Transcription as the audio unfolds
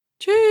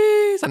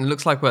series, and it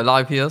looks like we're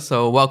live here.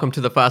 So, welcome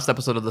to the first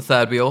episode of The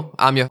Third Wheel.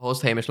 I'm your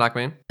host, Hamish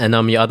Lackman. And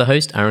I'm your other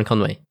host, Aaron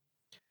Conway.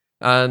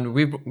 And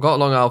we've got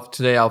along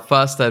our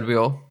first Third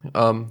Wheel,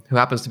 who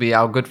happens to be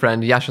our good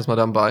friend, Yashas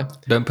Madambai.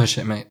 Don't push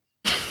it, mate.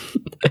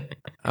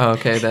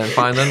 Okay, then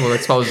fine. Then we'll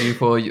expose you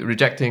for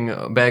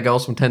rejecting bear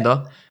girls from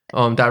Tinder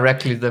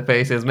directly to their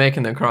faces,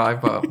 making them cry.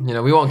 But,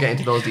 we won't get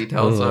into those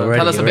details. So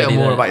tell us a bit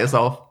more about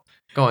yourself.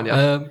 Go on,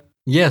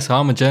 Yash. So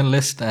I'm a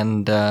journalist,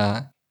 and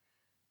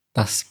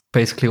that's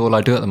basically all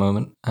I do at the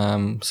moment.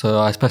 So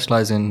I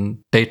specialize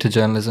in data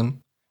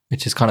journalism,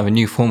 which is kind of a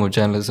new form of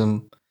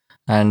journalism.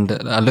 And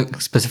I look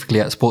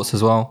specifically at sports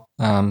as well,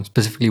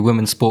 specifically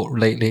women's sport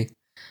lately.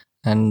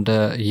 And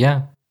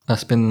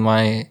that's been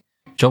my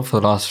job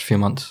for the last few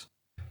months.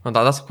 Well,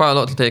 that's quite a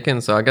lot to take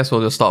in. So I guess we'll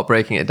just start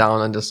breaking it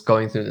down and just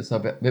going through this a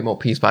bit more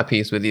piece by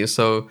piece with you.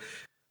 So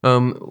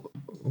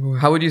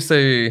how would you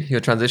say your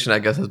transition, I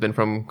guess, has been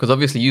from, because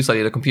obviously you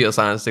studied a computer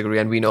science degree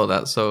and we know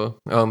that. So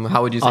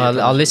how would you say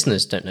our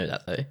listeners don't know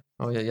that though?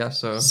 Oh yeah.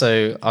 So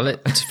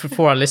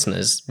for our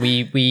listeners,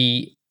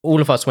 we all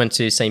of us went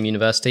to the same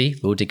university.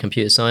 We all did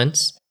computer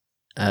science.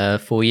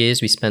 4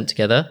 years we spent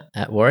together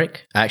at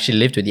Warwick. I actually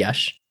lived with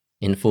Yash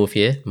in fourth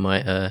year.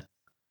 Might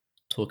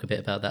talk a bit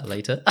about that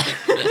later.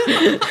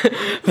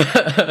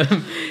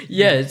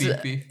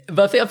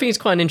 But I think it's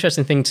quite an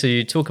interesting thing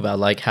to talk about,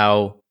 like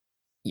how,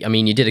 I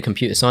mean, you did a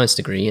computer science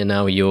degree and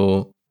now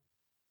you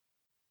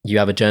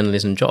have a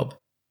journalism job,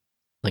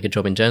 like a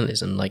job in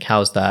journalism. Like,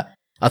 how's that?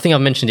 I think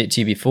I've mentioned it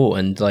to you before,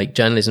 and like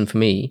journalism for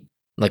me,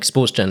 like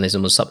sports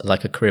journalism was something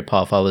like a career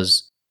path I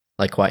was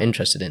like quite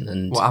interested in.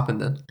 And what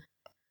happened then?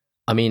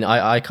 I mean,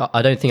 I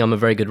don't think I'm a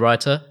very good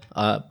writer,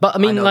 but I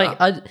mean,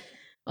 I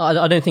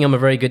don't think I'm a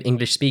very good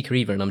English speaker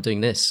either, and I'm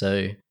doing this,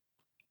 so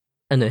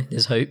I know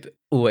there's hope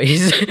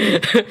always.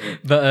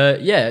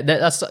 But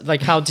that's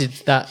like, how did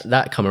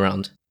that come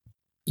around?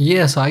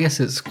 Yeah, so I guess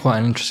it's quite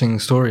an interesting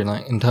story.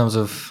 Like, in terms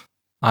of,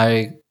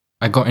 I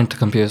got into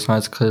computer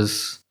science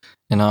because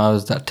I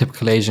was that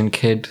typical Asian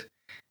kid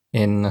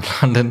in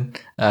London,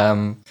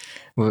 and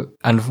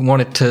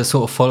wanted to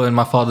sort of follow in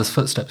my father's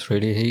footsteps.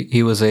 Really,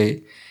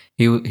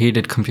 he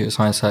did computer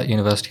science at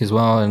university as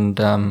well,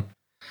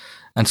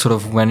 and sort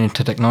of went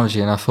into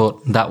technology, and I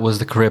thought that was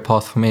the career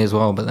path for me as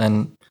well. But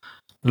then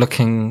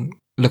looking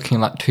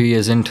like 2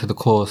 years into the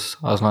course,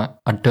 I was like,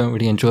 I don't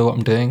really enjoy what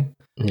I'm doing.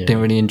 Yeah.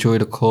 Didn't really enjoy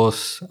the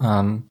course,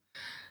 and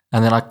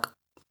then I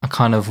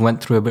kind of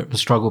went through a bit of a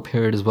struggle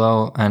period as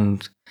well,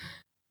 and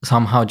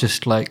somehow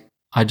just like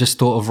I just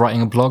thought of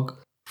writing a blog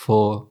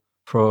for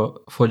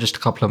just a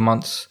couple of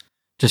months,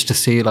 just to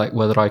see like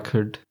whether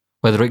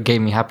it gave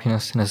me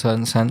happiness in a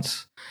certain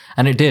sense,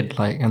 and it did.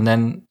 Like, and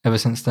then ever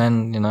since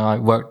then, I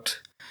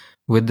worked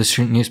with the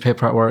student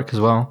newspaper at Warwick as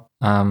well,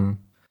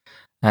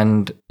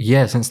 and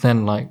yeah, since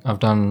then, like, I've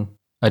done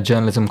a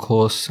journalism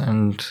course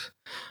and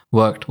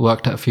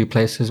worked at a few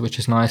places, which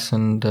is nice.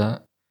 And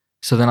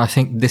so then I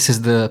think this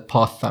is the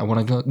path that I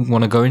want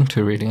to go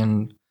into, really.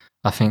 And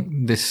I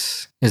think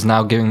this is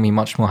now giving me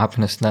much more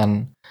happiness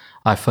than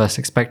I first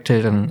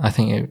expected, and I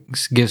think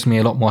it gives me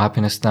a lot more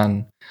happiness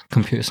than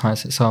computer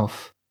science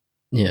itself.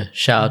 Yeah,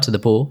 shout out to the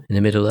ball in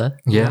the middle there.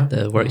 Yeah,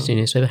 the Warwick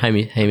Student Newspaper.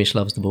 Hamish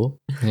loves the ball.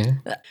 Yeah,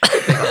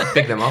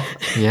 pick them up.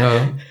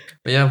 Yeah.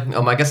 But yeah,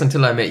 I guess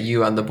until I met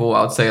you and the ball,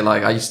 I would say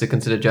like I used to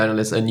consider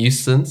journalists a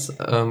nuisance.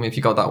 If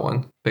you got that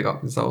one, big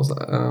up yourselves.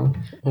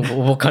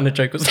 What kind of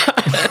joke was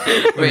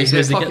that? Wait,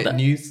 you fucking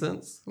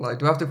nuisance? Like,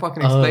 do I have to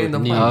fucking explain the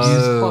point?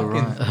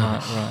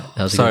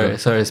 Right.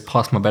 Sorry, it's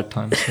past my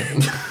bedtime. So.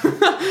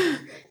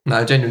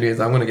 No, genuinely is.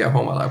 I'm gonna get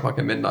home at like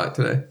fucking midnight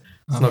today.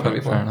 It's not gonna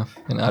be fun. Fair enough.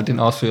 I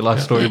didn't ask for your life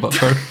story, but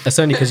fair. That's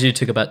only because you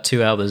took about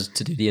 2 hours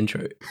to do the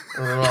intro.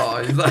 Oh,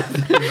 is that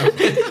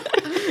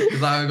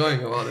how we're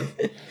going about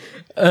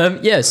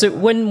it? So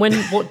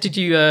what did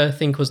you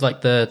think was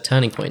like the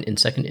turning point in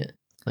second year?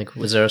 Like,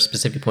 was there a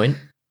specific point?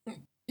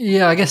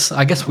 Yeah, I guess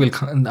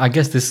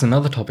this is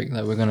another topic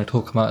that we're going to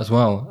talk about as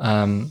well.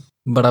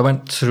 But I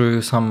went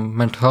through some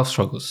mental health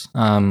struggles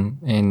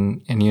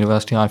in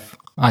university.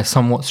 I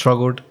somewhat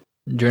struggled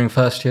during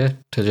first year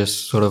to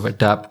just sort of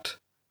adapt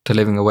to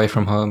living away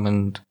from home,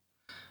 and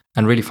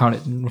really found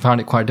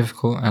it quite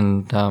difficult.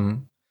 And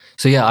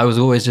so yeah, I was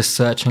always just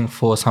searching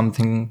for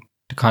something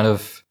to kind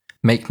of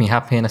make me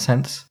happy in a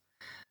sense.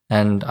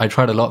 And I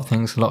tried a lot of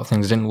things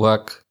didn't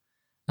work.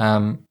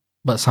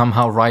 But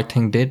somehow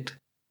writing did,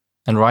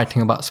 and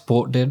writing about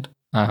sport did.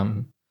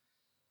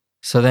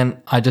 So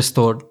then I just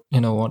thought,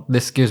 you know what,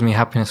 this gives me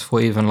happiness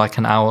for even like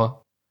an hour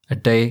a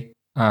day.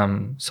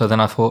 So then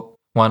I thought,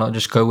 why not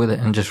just go with it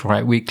and just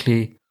write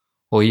weekly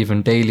or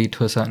even daily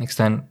to a certain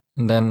extent.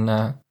 And then,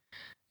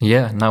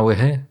 now we're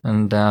here.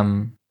 And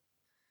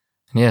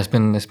yeah, it's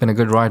been a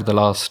good ride the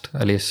last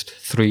at least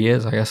 3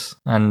 years, I guess.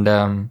 And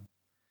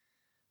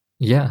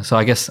so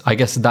I guess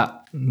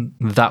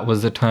that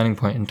was the turning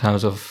point in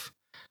terms of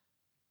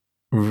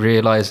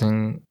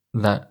realizing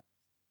that,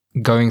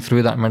 going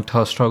through that mental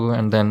health struggle,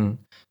 and then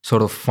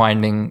sort of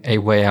finding a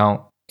way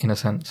out in a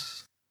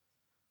sense.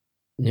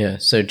 Yeah,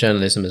 so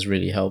journalism has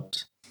really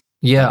helped.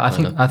 Yeah,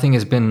 I think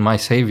it's been my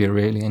savior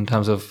really, in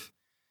terms of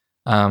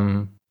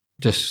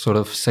just sort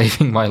of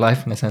saving my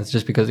life in a sense,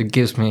 just because it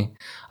gives me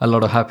a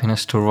lot of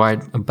happiness to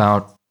write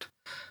about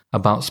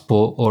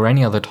sport or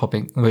any other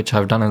topic, which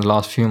I've done in the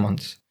last few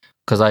months,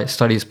 because I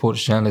study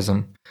sports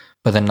journalism,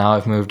 but then now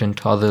I've moved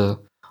into other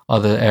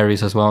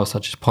areas as well,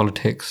 such as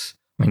politics.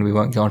 I mean, we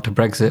won't go on to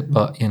Brexit,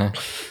 but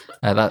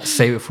that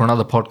save it for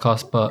another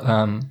podcast. But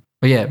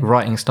yeah,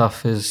 writing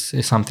stuff is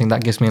something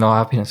that gives me a lot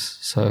of happiness.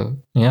 So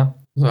yeah.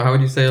 So how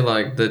would you say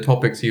like the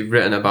topics you've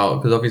written about?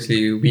 Because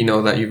obviously we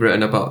know that you've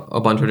written about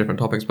a bunch of different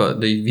topics,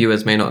 but the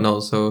viewers may not know.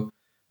 So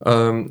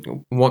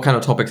what kind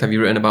of topics have you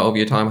written about over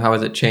your time? How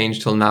has it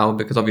changed till now?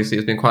 Because obviously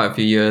it's been quite a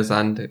few years,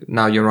 and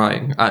now you're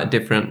writing at a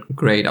different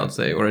grade, I'd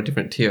say, or a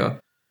different tier.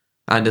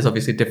 And there's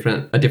obviously a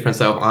different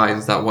set of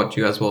eyes that watch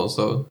you as well.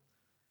 So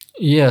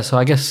yeah, so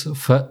I guess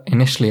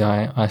initially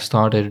I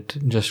started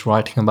just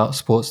writing about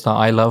sports that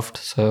I loved.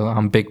 So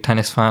I'm a big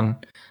tennis fan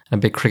and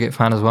a big cricket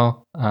fan as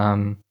well.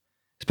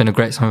 It's been a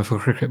great summer for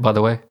cricket, by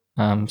the way.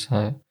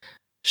 So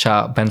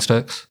shout out Ben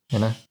Stokes,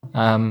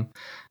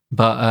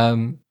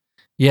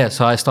 yeah,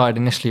 so I started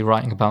initially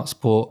writing about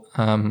sport,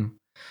 and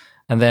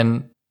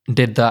then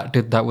did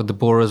that with the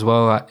Bora as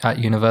well at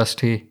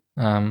university.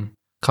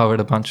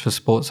 Covered a bunch of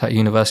sports at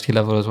university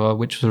level as well,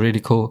 which was really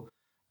cool.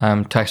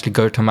 To actually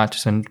go to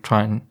matches and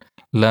try and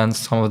learn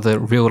some of the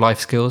real life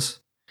skills,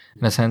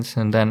 in a sense,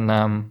 and then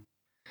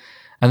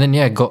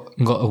yeah, got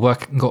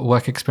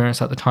work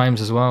experience at the Times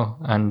as well,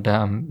 and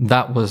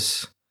that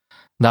was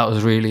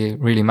really,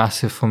 really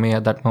massive for me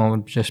at that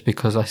moment, just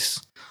because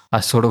I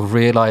sort of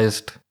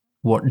realized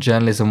what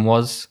journalism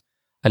was,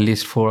 at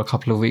least for a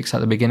couple of weeks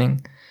at the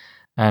beginning,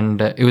 and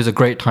it was a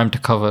great time to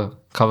cover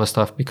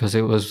stuff, because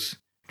it was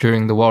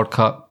during the World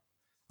Cup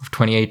of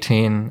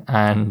 2018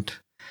 and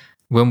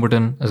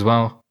Wimbledon as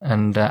well,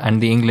 and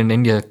the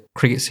England-India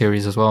cricket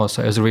series as well.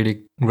 So it was a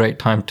really great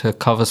time to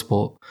cover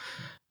sport,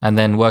 and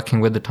then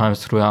working with the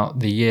Times throughout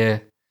the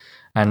year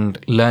and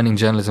learning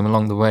journalism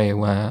along the way.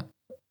 Where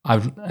I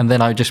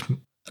transitioned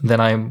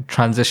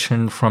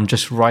from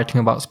just writing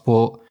about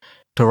sport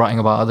to writing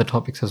about other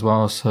topics as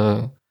well.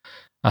 So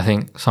I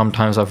think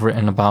sometimes I've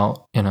written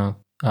about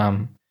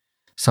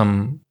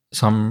some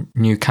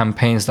new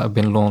campaigns that have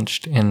been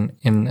launched in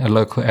a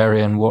local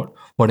area, and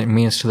what it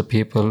means to the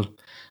people,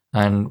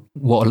 and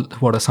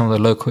what are some of the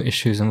local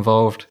issues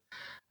involved,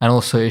 and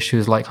also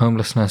issues like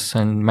homelessness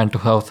and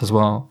mental health as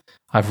well.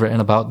 I've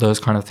written about those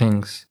kind of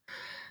things,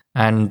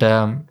 and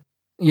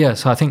yeah,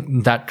 so I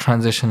think that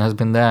transition has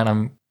been there,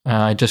 and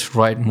I just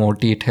write more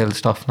detailed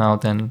stuff now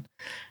than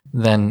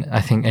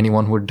I think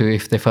anyone would do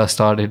if they first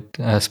started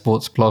a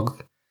sports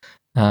blog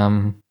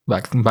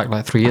back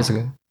like 3 years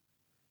ago.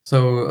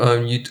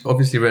 So you'd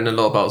obviously written a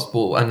lot about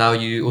sport, and now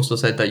you also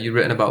said that you've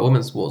written about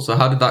women's sport. So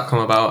how did that come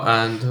about,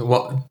 and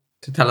what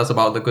to tell us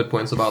about the good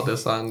points about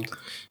this? And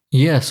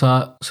yeah,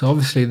 so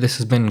obviously this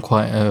has been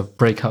quite a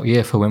breakout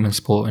year for women's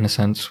sport, in a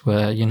sense,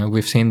 where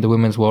we've seen the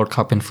Women's World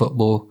Cup in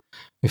football,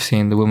 we've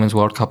seen the Women's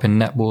World Cup in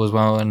netball as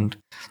well, and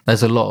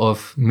there's a lot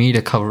of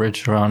media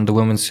coverage around the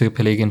Women's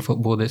Super League in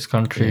football this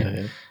country,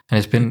 and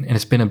it's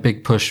been a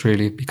big push,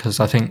 really, because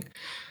I think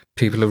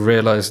people have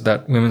realised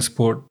that women's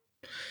sport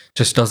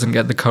just doesn't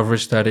get the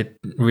coverage that it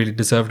really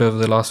deserved over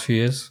the last few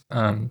years.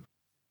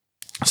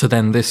 So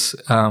then this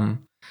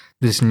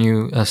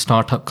new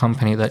startup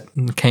company that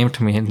came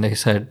to me, and they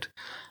said,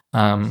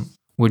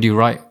 "Would you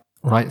write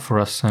for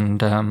us?"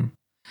 And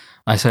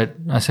I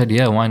said,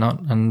 "Yeah, why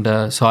not?" And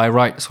so I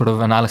write sort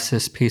of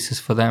analysis pieces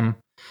for them,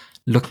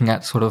 looking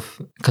at sort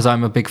of, because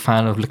I'm a big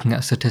fan of looking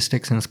at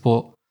statistics in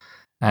sport,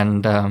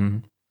 and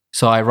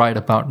so I write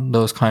about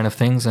those kind of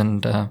things,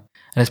 and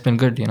it's been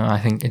good. I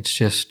think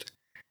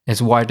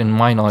it's widened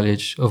my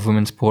knowledge of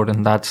women's sport,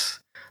 and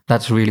that's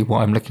really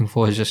what I'm looking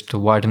for, is just to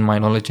widen my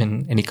knowledge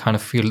in any kind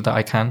of field that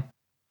I can.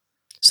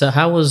 So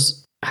how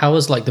was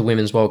like the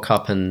Women's World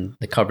Cup and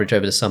the coverage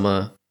over the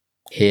summer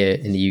here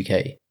in the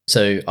UK?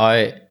 So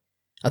I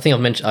think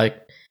I'm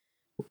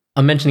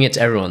mentioning it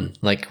to everyone.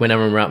 Like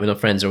whenever I'm out with my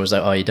friends, they're always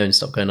like, "Oh, you don't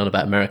stop going on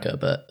about America."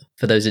 But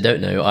for those who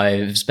don't know,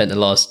 I've spent the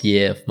last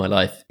year of my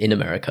life in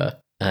America,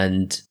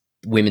 and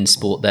women's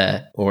sport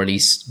there, or at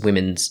least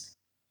women's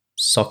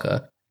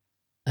soccer,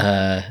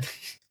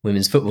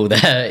 women's football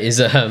there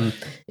is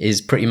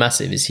pretty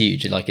massive. It's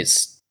huge. Like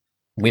it's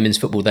women's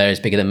football there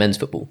is bigger than men's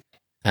football,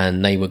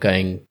 and they were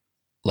going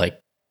like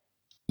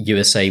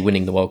USA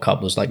winning the World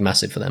Cup was like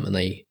massive for them, and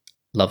they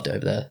loved it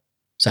over there.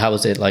 So how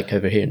was it like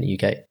over here in the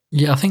UK?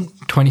 Yeah, I think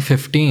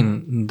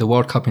 2015, the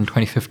World Cup in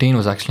 2015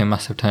 was actually a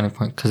massive turning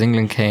point, because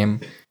England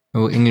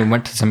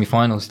went to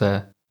semi-finals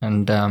there,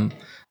 and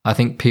I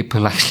think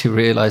people actually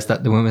realised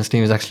that the women's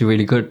team is actually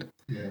really good,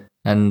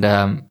 and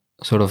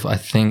sort of I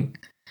think.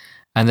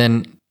 And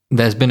then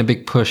there's been a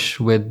big push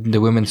with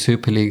the Women's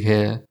Super League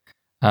here.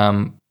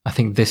 I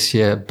think this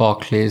year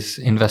Barclays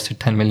invested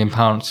 £10 million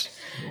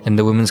in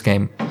the women's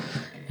game,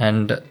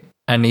 and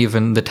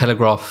even the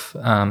Telegraph,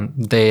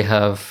 they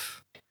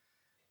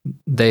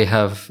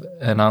have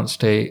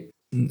announced they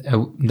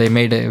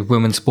made a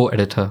women's sport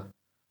editor,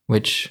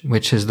 which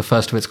is the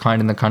first of its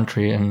kind in the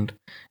country, and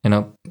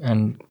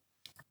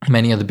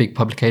many of the big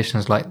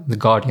publications like The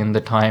Guardian,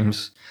 The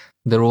Times,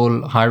 they're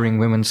all hiring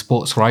women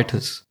sports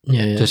writers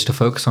just to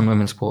focus on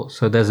women's sports.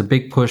 So there's a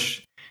big push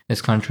in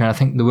this country. And I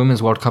think the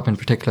Women's World Cup in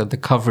particular, the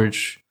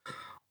coverage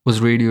was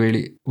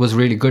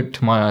really good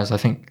to my eyes. I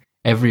think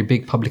every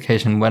big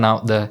publication went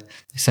out there,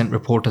 they sent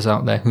reporters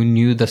out there who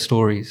knew the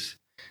stories.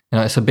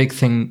 It's a big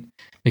thing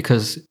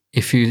because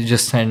if you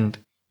just send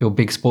your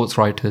big sports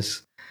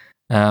writers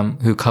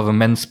who cover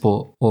men's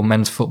sport or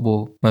men's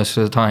football most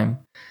of the time,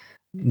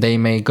 they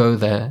may go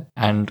there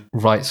and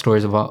write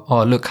stories about,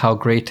 oh, look how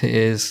great it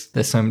is,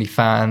 there's so many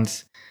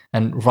fans,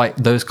 and write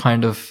those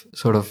kind of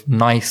sort of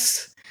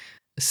nice,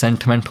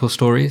 sentimental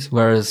stories.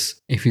 Whereas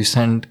if you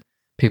send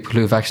people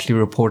who've actually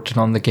reported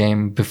on the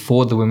game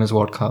before the Women's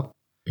World Cup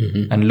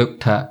and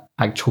looked at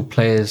actual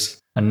players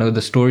and know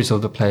the stories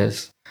of the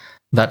players,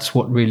 that's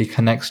what really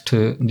connects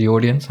to the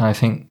audience. And I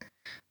think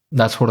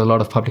that's what a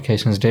lot of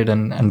publications did,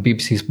 and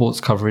BBC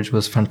Sports coverage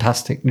was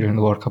fantastic during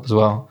the World Cup as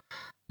well.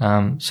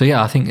 So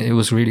yeah, I think it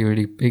was really,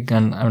 really big,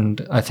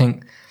 and I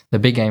think the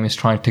big aim is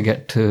trying to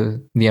get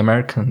to the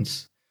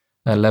Americans'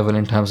 level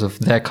in terms of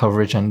their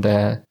coverage and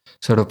their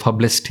sort of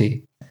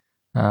publicity.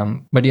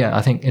 But yeah,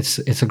 I think it's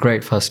a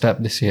great first step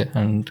this year,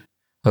 and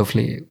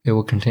hopefully it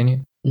will continue.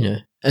 Yeah,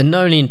 and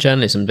not only in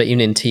journalism, but even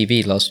in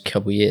TV, the last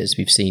couple of years,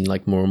 we've seen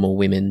like more and more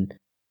women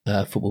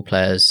football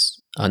players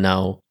are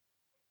now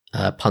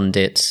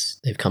pundits.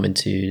 They've come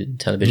into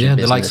television. Yeah,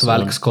 the likes of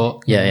Alex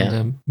Scott.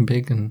 Yeah.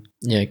 Big and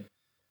yeah.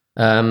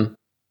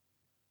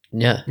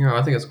 Yeah,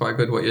 I think it's quite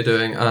good what you're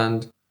doing.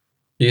 And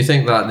do you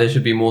think that there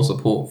should be more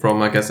support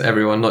from, I guess,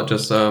 everyone, not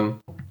just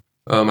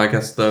I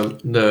guess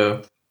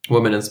the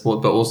women in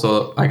sport, but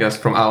also, I guess,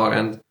 from our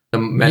end, the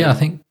men? Yeah, I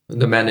think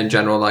the men in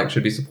general like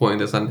should be supporting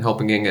this and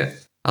helping in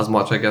it as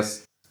much, I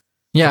guess.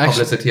 Yeah,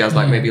 publicity as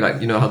like maybe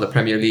like, you know, how the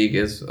Premier League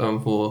is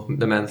for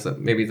the men's,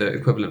 maybe the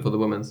equivalent for the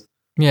women's.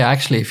 Yeah,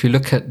 actually, if you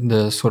look at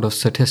the sort of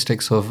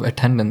statistics of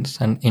attendance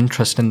and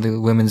interest in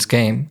the women's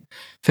game,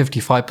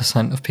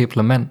 55% of people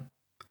are men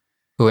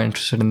who are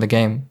interested in the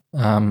game.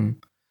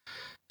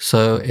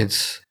 So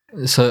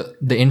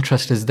the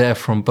interest is there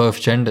from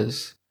both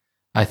genders.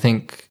 I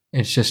think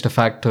it's just a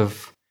fact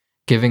of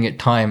giving it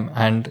time,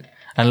 and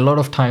a lot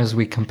of times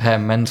we compare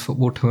men's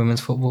football to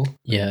women's football.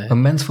 Yeah, but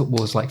men's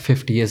football is like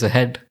 50 years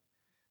ahead.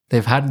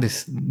 They've had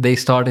this, they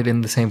started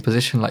in the same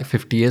position like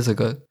 50 years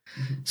ago.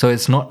 So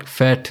it's not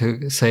fair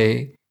to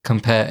say,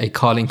 compare a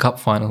Carling Cup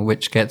final,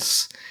 which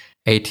gets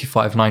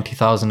 85,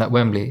 90,000 at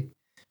Wembley,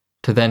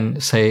 to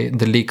then say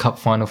the League Cup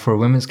final for a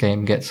women's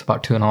game gets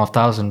about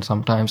 2,500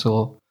 sometimes,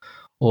 or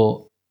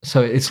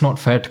so it's not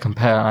fair to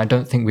compare. I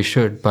don't think we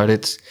should, but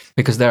it's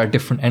because there are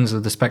different ends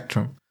of the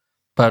spectrum.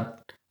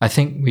 But I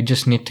think we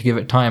just need to give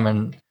it time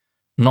and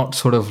not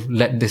sort of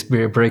let this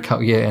be a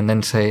breakout year and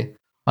then say,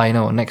 I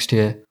know next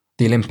year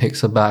the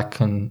Olympics are back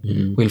and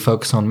we'll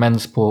focus on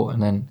men's sport,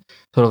 and then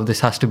sort of this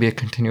has to be a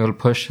continual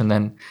push, and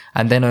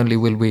then only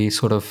will we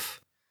sort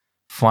of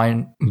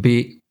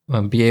be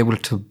able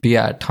to be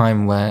at a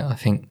time where I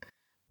think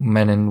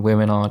men and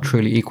women are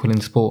truly equal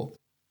in sport.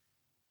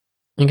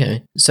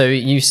 Okay, so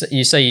you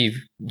say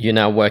you're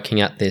now working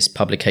at this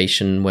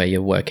publication where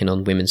you're working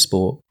on women's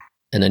sport,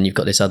 and then you've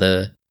got this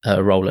other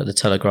role at the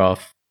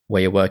Telegraph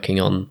where you're working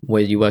on. What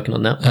are you working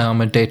on now? I'm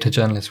a data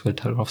journalist with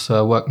Telegraph, so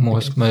I work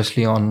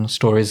mostly on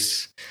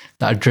stories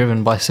that are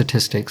driven by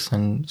statistics,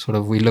 and sort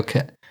of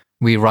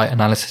we write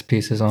analysis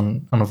pieces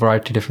on a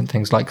variety of different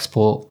things like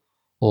sport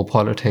or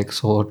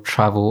politics or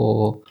travel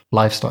or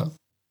lifestyle.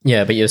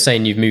 Yeah, but you're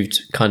saying you've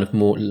moved kind of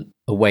more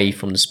away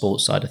from the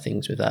sports side of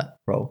things with that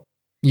role.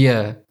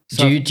 Yeah.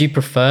 So do you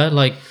prefer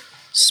like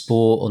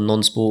sport or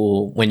non-sport,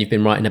 or when you've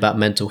been writing about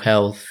mental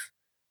health,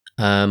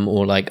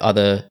 or like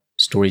other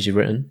stories you've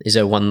written? Is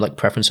there one like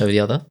preference over the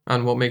other?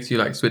 And what makes you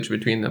like switch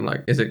between them?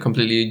 Like, is it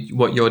completely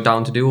what you're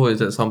down to do, or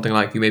is it something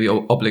like you may be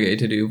obligated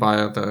to do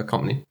via the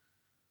company?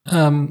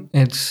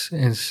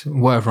 It's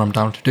whatever I'm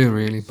down to do,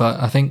 really.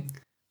 But I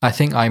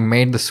think I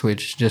made the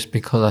switch just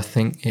because I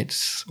think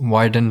it's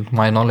widened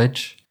my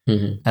knowledge,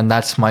 and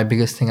that's my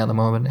biggest thing at the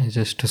moment, is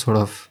just to sort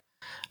of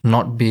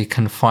not be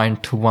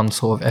confined to one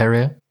sort of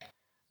area.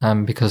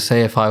 Because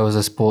say if I was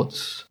a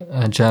sports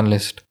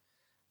journalist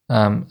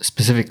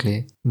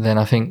specifically, then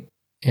I think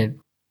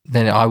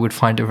then I would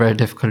find it very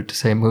difficult to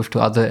say move to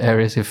other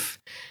areas if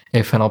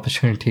an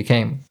opportunity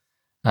came.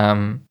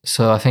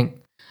 So I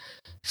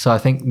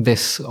think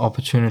this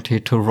opportunity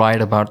to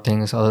write about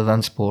things other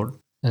than sport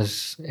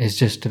is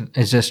just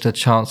a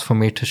chance for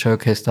me to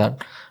showcase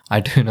that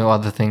I do know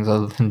other things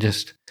other than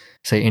just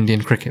say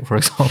Indian cricket, for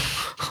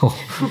example,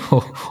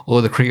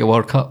 or the Cricket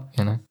World Cup,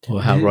 you know.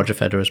 Or how Roger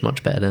Federer is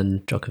much better than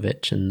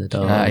Djokovic and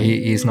Nadal.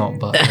 He's not,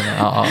 but you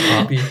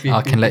know,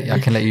 I can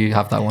let you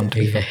have that one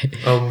too.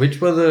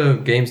 Which were the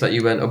games that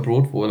you went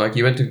abroad for? Like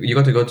you got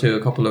to go to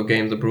a couple of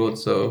games abroad.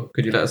 So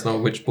could you let us know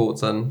which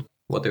sports and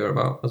what they were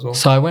about as well?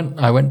 So I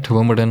went to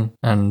Wimbledon,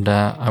 and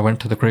I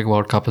went to the Cricket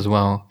World Cup as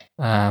well.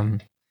 I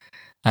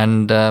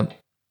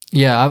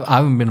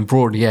haven't been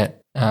abroad yet.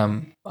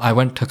 I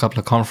went to a couple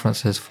of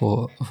conferences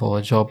for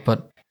a job,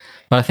 but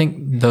I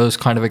think those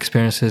kind of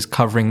experiences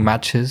covering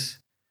matches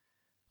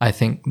I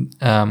think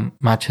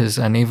matches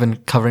and even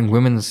covering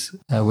women's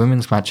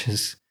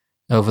matches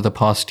over the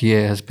past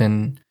year has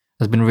been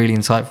really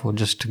insightful,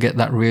 just to get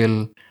that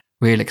real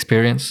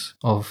experience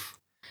of,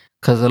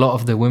 because a lot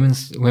of the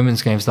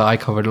women's games that I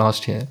covered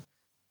last year,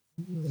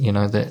 you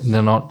know,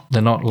 they're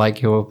not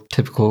like your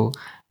typical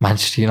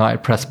Manchester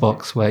United press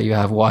box where you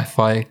have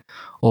Wi-Fi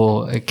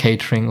or a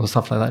catering or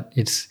stuff like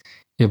that.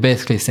 You're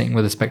basically sitting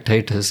with the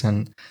spectators,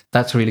 and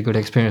that's a really good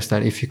experience.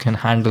 That if you can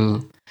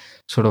handle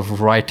sort of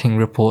writing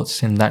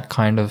reports in that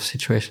kind of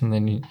situation,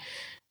 then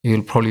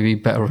you'll probably be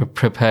better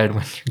prepared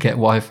when you get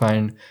Wi-Fi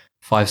and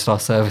 5-star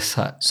service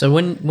at. So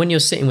when you're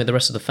sitting with the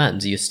rest of the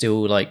fans, are you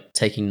still like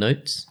taking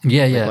notes?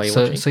 Yeah.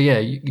 So yeah,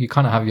 you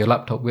kind of have your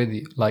laptop with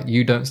you. Like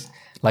you don't,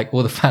 like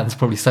all the fans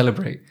probably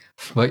celebrate,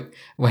 but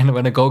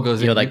when a goal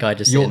goes you're in, that guy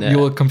just sitting there.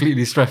 You're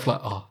completely stressed.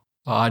 Like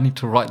I need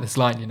to write this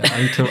line. You know,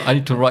 I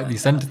need to write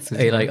these sentences.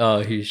 You're like,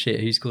 oh, who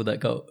scored that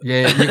goal?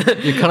 Yeah,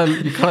 you're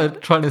kind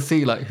of trying to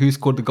see like who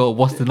scored the goal,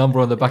 what's the number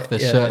on the back of the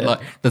shirt, like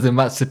does it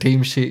match the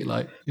team sheet,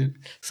 like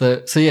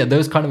so yeah,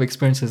 those kind of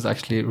experiences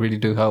actually really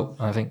do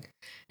help. I think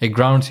it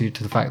grounds you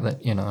to the fact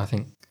that, you know, I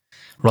think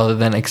rather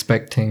than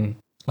expecting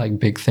like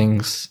big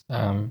things,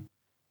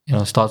 you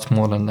know, start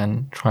small and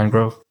then try and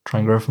grow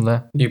from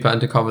there. Do you plan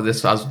to cover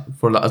this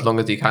for as long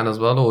as you can as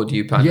well, or do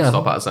you plan to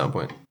stop at a certain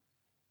point?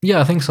 Yeah,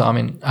 I think so. I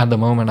mean, at the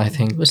moment, I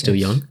think we're still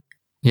young.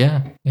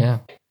 Yeah,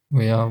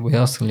 we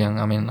are still young.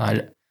 I mean,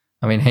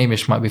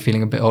 Hamish might be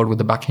feeling a bit old with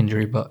the back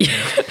injury, but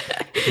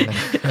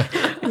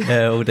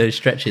yeah, all those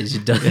stretches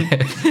you've done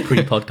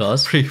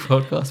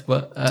pre-podcast.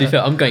 But to be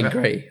fair, I'm going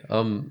grey.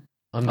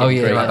 I'm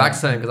grey. My back's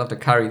saying because I have to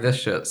carry this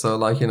shit. So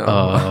like, you know.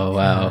 Oh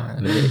wow!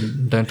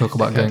 Don't talk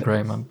about going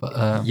grey, man.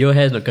 But your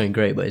hair's not going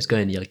grey, but it's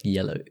going like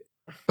yellow.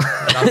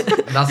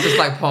 that's just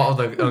like part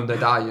of the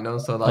dye, you know.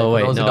 So like,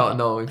 for those who don't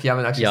know, if you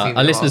haven't actually seen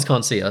our listeners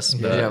can't see us.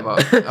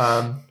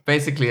 But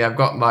basically, I've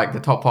got like the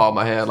top part of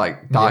my hair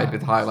like dyed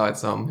with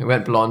highlights. It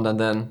went blonde, and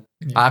then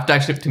I have to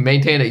actually, to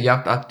maintain it, you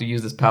have to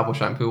use this purple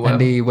shampoo. And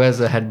he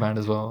wears a headband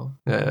as well.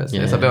 Yeah, it's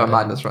a bit of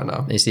madness right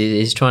now.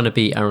 He's trying to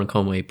beat Aaron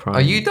Conway prime.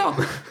 Are you dumb?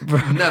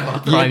 Never.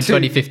 Prime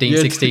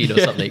 2015-16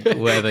 or something,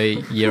 whatever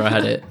year I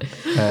had it.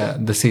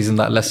 The season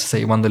that Leicester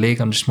City won the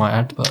league, I just might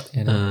add, but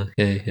you know,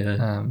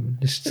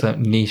 just a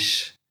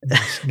niche.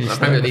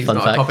 Premier League's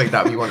not a topic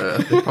that we want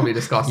to probably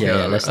discuss.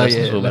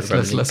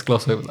 Let's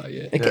gloss over that.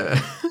 Yeah. Okay.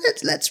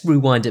 Let's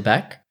rewind it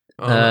back.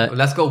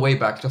 Let's go way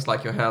back, just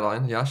like your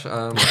hairline, Yash.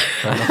 Fair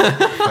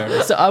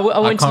enough. So I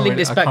want to link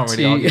this back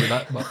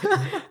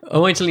I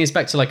want to link this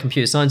back to like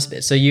computer science a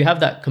bit. So you have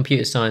that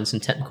computer science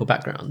and technical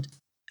background.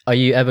 Are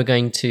you ever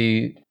going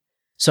to?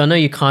 So I know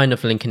you're kind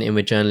of linking it in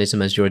with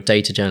journalism as you're a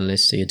data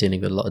journalist, so you're dealing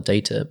with a lot of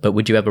data. But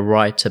would you ever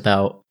write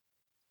about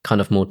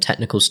kind of more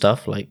technical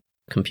stuff, like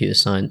computer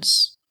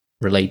science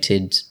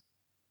related?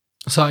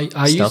 So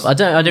I stuff. I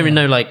don't really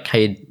know like how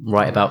you'd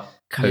write about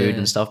code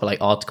and stuff, but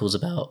like articles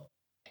about.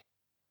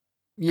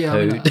 Yeah,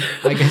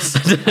 I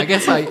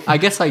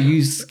guess I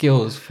use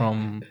skills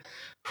from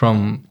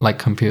like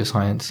computer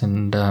science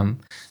and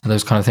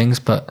those kind of things,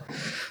 but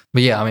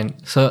yeah, I mean,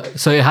 so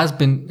it has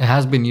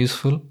been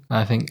useful.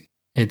 I think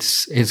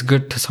it's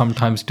good to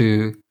sometimes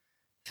do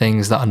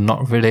things that are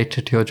not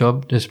related to your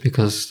job, just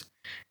because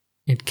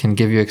it can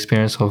give you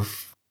experience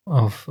of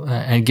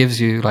and it gives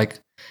you like,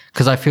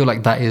 because I feel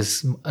like that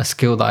is a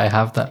skill that I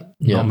have that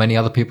not many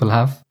other people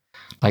have,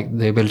 like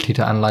the ability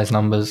to analyze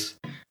numbers,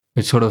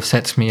 which sort of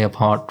sets me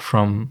apart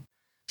from,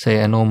 say,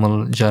 a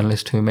normal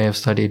journalist who may have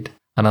studied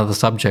another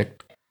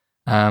subject.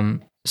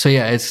 So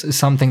yeah, it's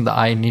something that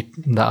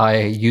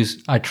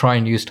I try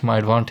and use to my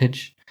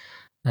advantage.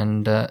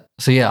 And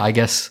so yeah, I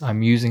guess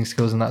I'm using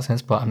skills in that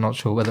sense, but I'm not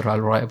sure whether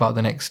I'll write about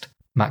the next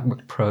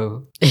MacBook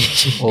Pro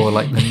or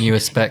like the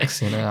newest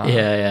specs, you know.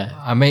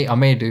 I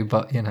may do,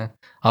 but you know,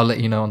 I'll let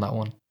you know on that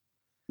one.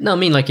 No, I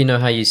mean, like, you know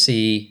how you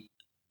see,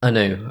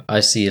 I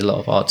see a lot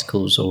of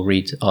articles or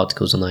read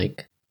articles on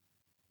like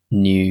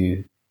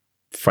new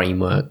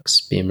frameworks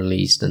being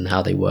released and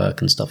how they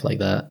work and stuff like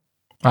that.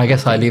 I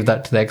guess I leave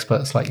that to the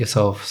experts like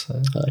yourself.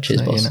 So,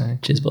 cheers, boss. You know.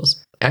 Cheers,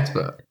 boss.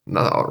 Expert?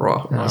 Not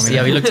raw. No, see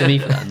how he looked at me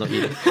for that, not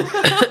you.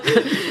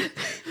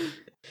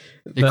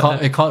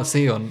 It can't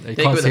see on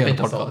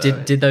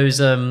podcast. Did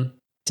those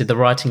did the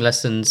writing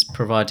lessons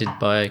provided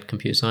by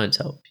computer science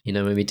help? You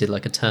know, when we did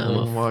like a term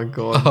of my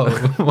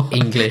god,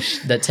 English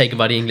that taken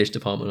by the English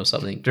department or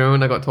something. Do you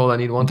remember when I got told I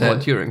need one-to-one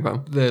tutoring,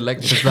 fam? The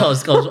lectures.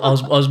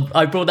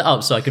 I brought that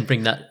up so I could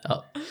bring that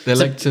up.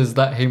 Lectures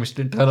that Hamish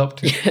didn't turn up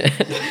to.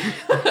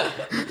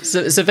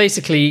 So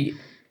basically,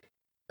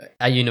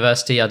 at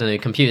university, I don't know,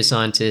 computer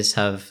scientists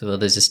have,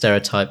 there's a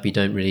stereotype, you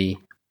don't really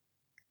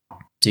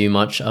do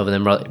much other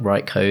than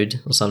write code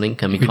or something,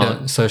 and we can't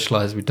don't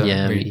socialize. We don't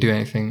really do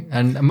anything,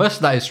 and most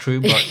of that is true.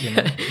 But you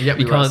know,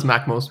 we can't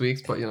smack most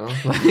weeks, but you know,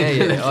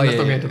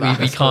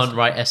 we can't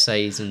write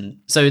essays, and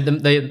so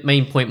the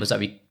main point was that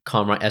we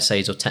can't write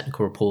essays or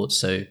technical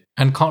reports,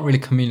 and can't really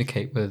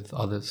communicate with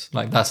others.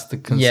 Like that's the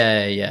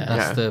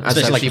that's the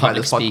especially like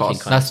public speaking kind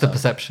that's of the stuff.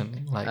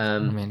 perception. Like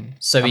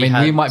so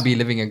we might be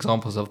living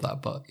examples of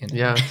that, but you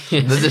know.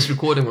 this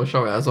recording will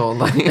show it as well.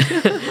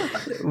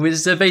 Like,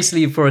 so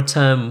basically for a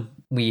term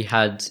we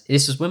had,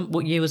 this was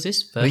what year was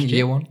this? I think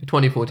year 1,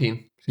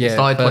 2014.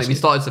 Yeah, we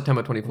started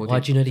September 2014. Why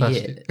do you know the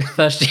year?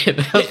 First year.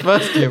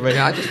 First year,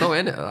 yeah, I just know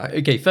in it. Like.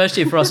 Okay, first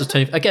year for us was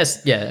 20. I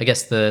guess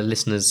the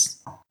listeners.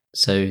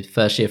 So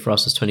first year for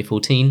us was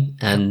 2014,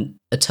 and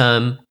a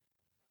term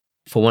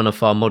for one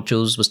of our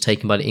modules was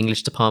taken by the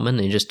English department,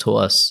 and it just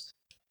taught us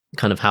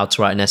kind of how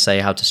to write an essay,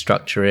 how to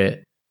structure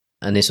it,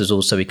 and this was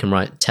also we can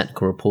write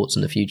technical reports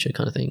in the future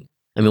kind of thing.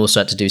 And we also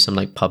had to do some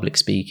like public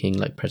speaking,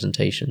 like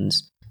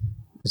presentations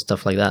and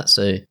stuff like that.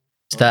 So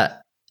does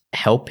that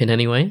help in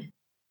any way,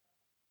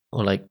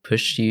 or like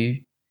push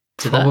you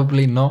to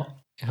Probably that? Not.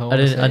 I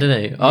don't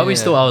know. I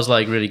always thought I was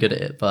like really good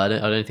at it, but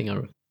I don't think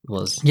I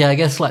was. Yeah, I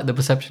guess like the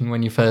perception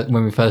when we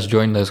first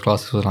joined those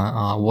classes was like,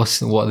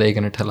 what are they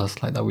going to tell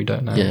us like that we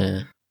don't know?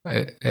 Yeah.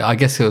 I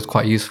guess it was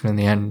quite useful in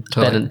the end.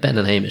 Better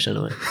than Hamish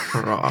anyway.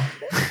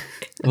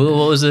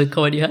 What was the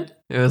comment you had?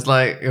 It was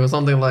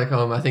something like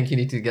I think you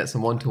need to get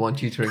some one-to-one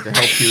tutoring to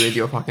help you with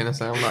your fucking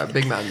essay. I'm like,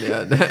 big man,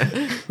 yeah.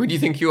 Who do you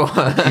think you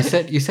are?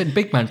 You said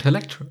big man to a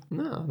lecturer.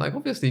 No, like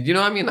obviously. Do you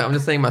know what I mean? Like, I'm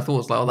just saying my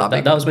thoughts.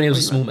 Like, that was when he was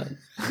a small man.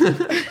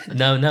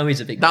 Now he's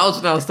a big man. That was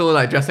when I was still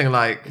like dressing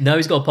like. Now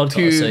he's got a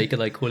podcast, so you can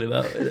like call him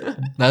out.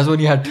 That was when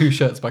you had 2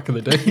 shirts back in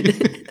the day.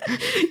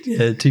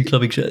 Yeah, 2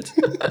 clubbing shirts.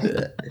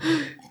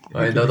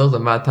 Those are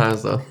mad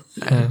times though.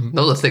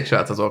 Those are 6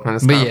 shirts as well. Kind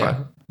of.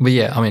 But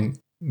yeah, I mean.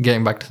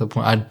 Getting back to the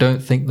point, I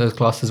don't think those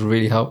classes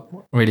really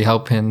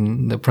help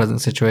in the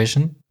present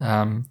situation.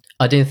 I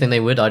didn't think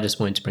they would. I just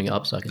wanted to bring it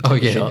up so I could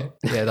take a shot.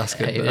 Yeah, that's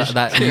good.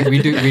 we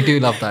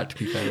do love that. To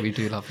be fair, we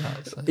do love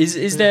that. So.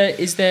 Is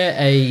there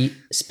a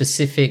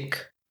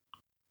specific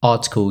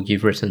article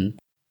you've written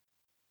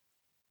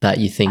that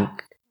you think,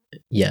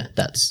 yeah,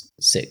 that's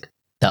sick?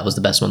 That was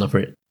the best one I've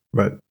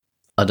wrote.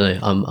 I don't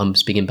know. I'm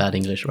speaking bad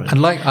English right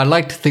now. I'd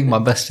like to think my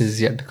best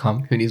is yet to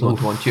come. Who needs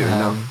one-to-one tutoring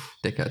now?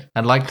 Dickhead.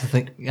 I'd like to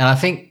think, and I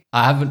think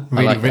I haven't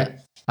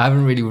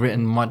really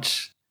written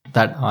much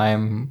that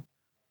I'm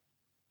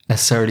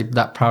necessarily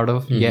that proud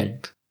of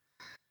yet.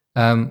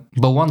 But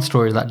one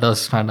story that does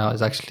stand out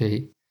is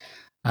actually,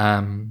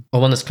 or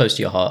one that's close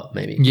to your heart,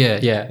 maybe.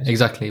 Yeah,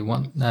 exactly.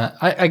 One,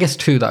 I guess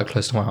 2 that are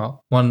close to my heart.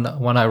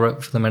 One I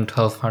wrote for the Mental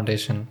Health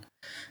Foundation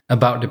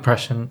about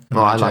depression.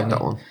 I like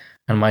that one.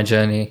 And my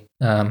journey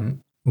in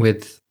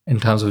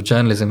terms of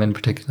journalism in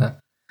particular.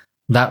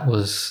 That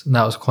was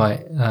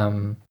quite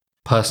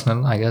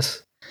personal, I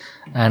guess.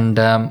 And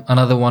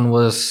another one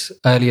was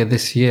earlier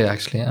this year,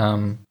 actually.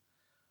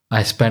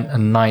 I spent a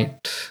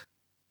night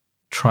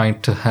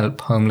trying to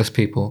help homeless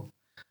people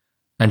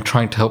and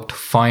trying to help to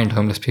find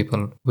homeless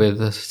people with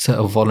a set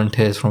of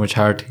volunteers from a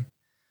charity.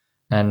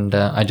 And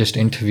I just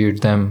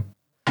interviewed them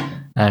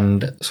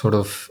and sort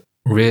of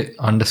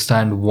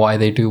understand why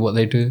they do what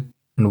they do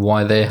and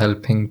why they're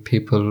helping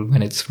people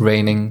when it's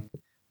raining,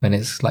 when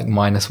it's like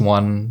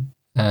 -1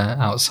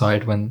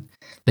 outside, when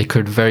they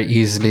could very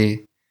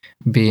easily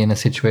be in a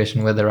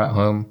situation where they're at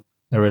home,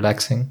 they're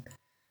relaxing.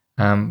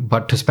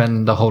 But to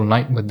spend the whole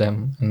night with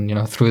them and, you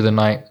know, through the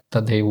night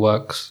that they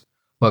work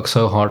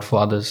so hard for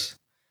others,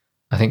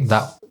 I think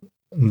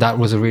that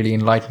was a really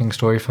enlightening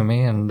story for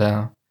me. And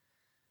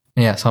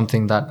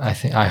something that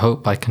I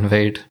hope I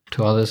conveyed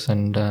to others.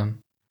 And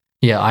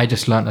I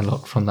just learned a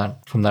lot from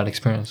that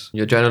experience.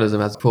 Your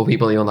journalism has, for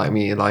people even like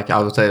me, like I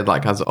would say,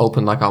 like has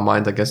opened like our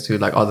minds, I guess, to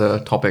like other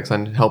topics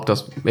and helped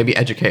us maybe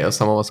educate us,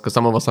 some of us, because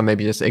some of us are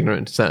maybe just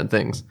ignorant to certain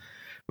things.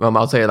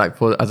 I'll say, like,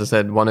 for, as I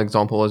said, one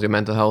example was your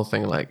mental health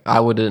thing. Like, I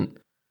wouldn't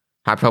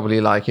have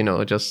probably, like, you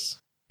know, just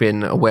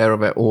been aware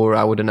of it, or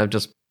I wouldn't have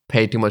just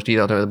paid too much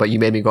detail to it. But you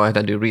made me go ahead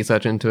and do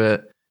research into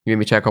it. You made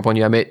me check up on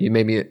you. You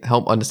made me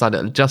help understand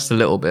it just a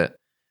little bit.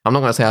 I'm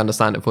not going to say I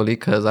understand it fully,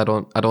 because I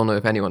don't know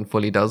if anyone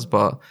fully does,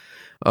 but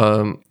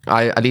I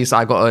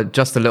got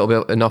just a little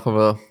bit enough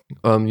of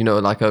a you know,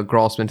 like a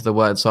grasp into the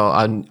word, so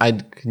I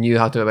knew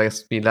how to, I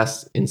guess, be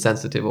less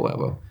insensitive or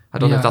whatever. I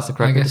don't know if that's the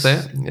correct way to say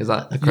it. Is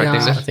that the correct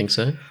English? I think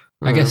so.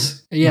 I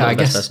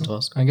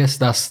guess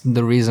that's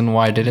the reason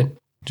why I did it,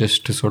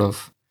 just to sort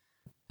of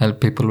help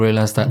people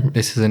realize that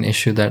this is an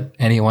issue that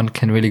anyone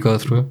can really go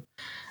through.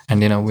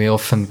 And, you know, we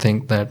often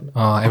think that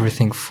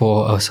everything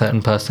for a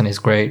certain person is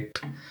great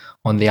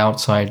on the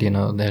outside, you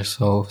know, they're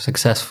so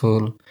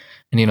successful.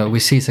 And, you know, we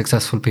see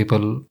successful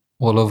people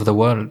all over the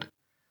world,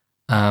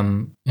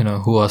 you know,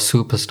 who are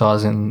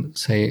superstars in,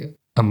 say,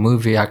 a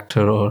movie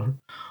actor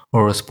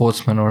or a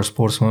sportsman or a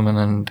sportswoman,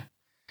 and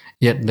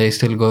yet they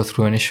still go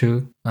through an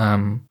issue.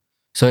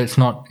 So it's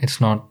not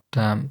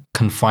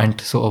confined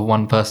to sort of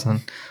one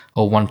person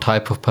or one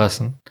type of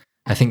person.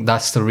 I think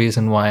that's the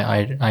reason why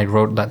I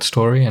wrote that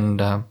story.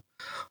 And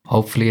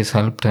hopefully it's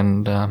helped.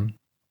 And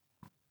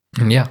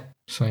yeah,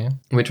 so yeah.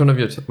 Which one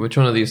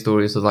of these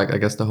stories is like, I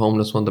guess, the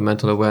homeless one, the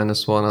mental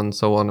awareness one, and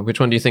so on? Which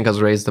one do you think has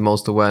raised the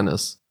most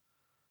awareness?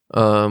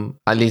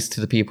 At least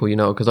to the people,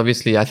 because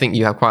obviously I think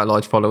you have quite a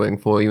large following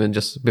for even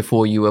just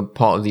before you were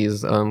part of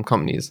these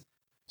companies.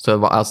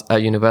 So as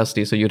at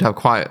university, so you'd have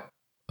quite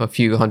a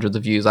few hundreds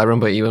of views. I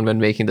remember even when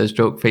making those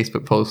joke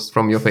Facebook posts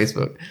from your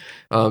Facebook,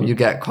 you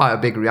get quite a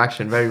big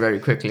reaction very, very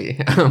quickly.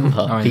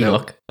 I mean,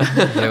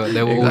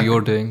 they were all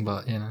you're doing,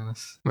 but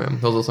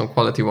those are some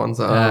quality ones.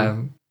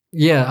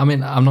 Yeah, I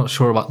mean, I'm not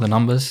sure about the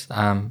numbers,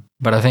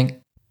 but I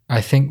think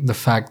the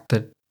fact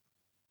that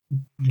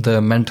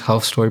the mental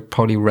health story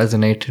probably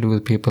resonated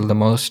with people the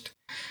most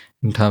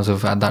in terms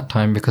of at that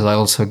time, because I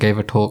also gave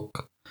a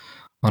talk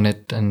on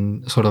it,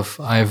 and sort of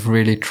I've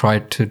really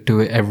tried to do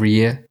it every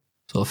year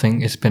sort of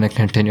thing. It's been a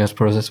continuous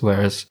process,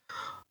 whereas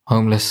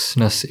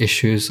homelessness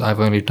issues, I've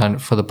only done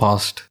it for the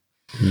past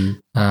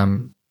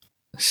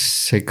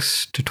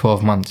 6 to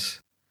 12 months.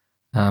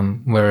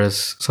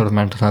 Whereas sort of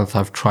mental health,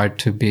 I've tried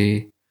to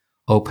be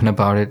open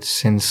about it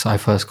since I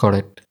first got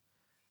it,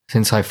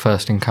 since I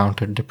first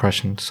encountered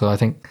depression. So I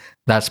think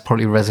that's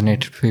probably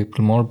resonated with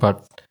people more,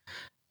 but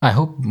I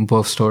hope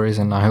both stories,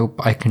 and I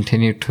hope I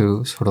continue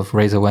to sort of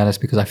raise awareness,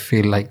 because I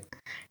feel like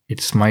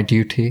it's my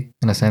duty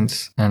in a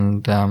sense.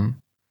 And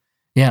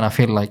and I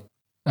feel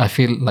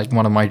like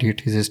one of my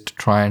duties is to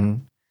try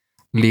and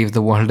leave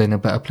the world in a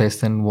better place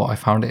than what I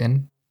found it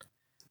in.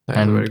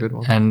 That's a very good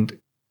one. And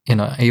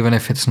even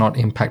if it's not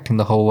impacting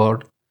the whole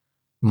world,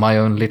 my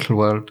own little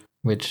world,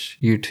 which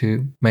you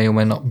two may or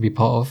may not be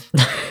part of.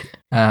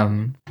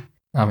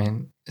 I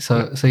mean,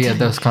 so yeah,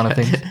 those kind of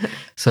things.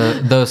 So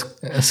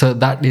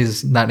that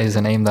is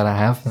an aim that I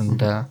have,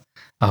 and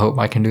I hope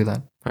I can do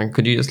that. And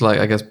could you just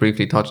I guess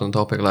briefly touch on the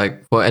topic,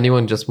 for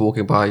anyone just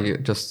walking by,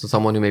 just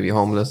someone who may be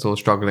homeless or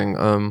struggling,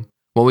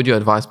 what would your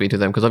advice be to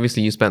them? Because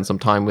obviously you spent some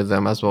time with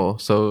them as well,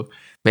 so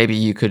maybe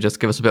you could just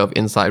give us a bit of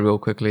insight real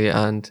quickly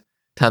and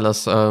tell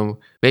us,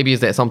 maybe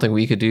is there something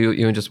we could do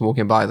even just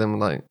walking by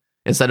them,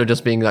 instead of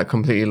just being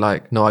completely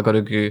no, I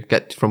gotta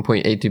get from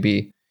point A to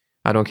B,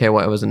 I don't care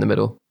whatever's in the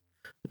middle.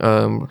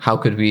 How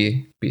could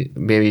we be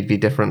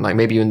different?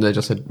 Maybe even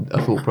just a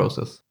thought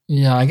process.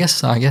 Yeah, I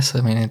guess.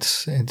 I mean,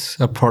 it's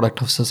a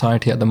product of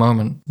society at the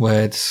moment,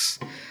 where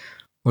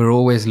we're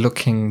always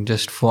looking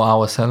just for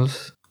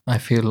ourselves. I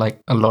feel like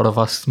a lot of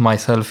us,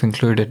 myself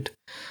included,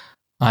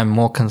 I'm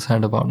more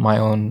concerned about my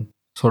own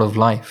sort of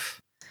life,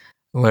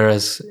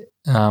 whereas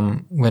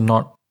we're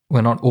not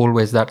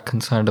always that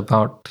concerned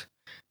about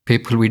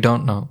people we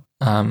don't know.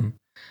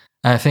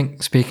 I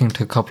think speaking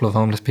to a couple of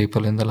homeless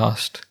people in the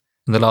last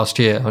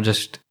year,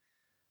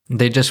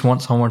 they just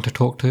want someone to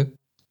talk to,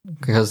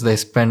 because they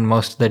spend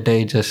most of their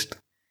day just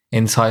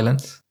in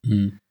silence,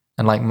 and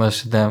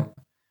most of them,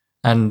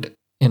 and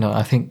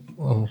I think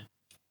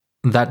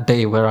that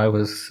day where I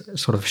was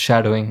sort of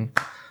shadowing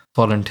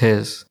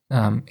volunteers,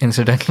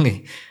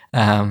 incidentally,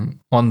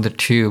 on the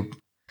tube,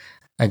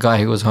 a guy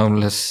who was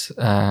homeless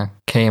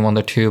came on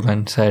the tube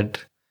and said,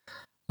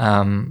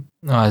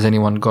 has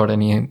anyone got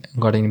any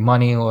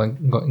money, or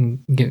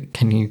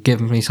can you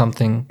give me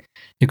something?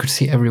 You could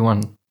see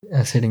everyone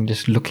sitting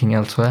just looking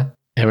elsewhere.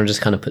 Everyone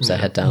just kind of puts their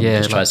head down, and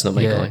just tries to not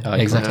make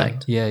eye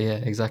contact. Yeah,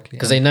 exactly.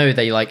 Because they know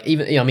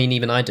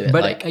even I do it.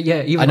 But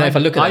even I know if I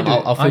look at them,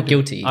 I'll feel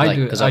guilty. I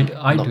do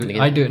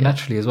it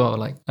naturally as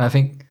well. I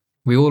think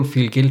we all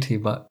feel guilty,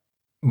 but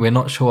we're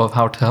not sure of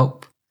how to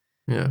help.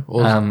 Yeah.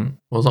 Or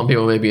some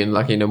people maybe in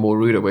in a more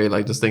ruder way,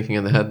 just thinking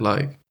in the head,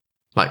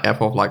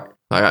 F off,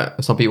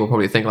 some people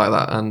probably think like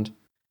that, and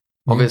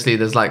obviously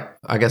there's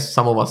I guess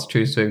some of us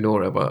choose to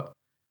ignore it, but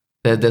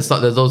there's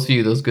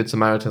those good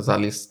Samaritans that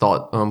at least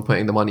start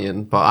putting the money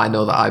in. But I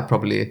know that I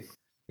probably,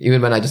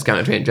 even when I just scan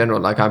a train in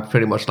general, I'm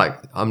pretty much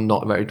I'm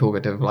not very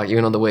talkative.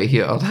 Even on the way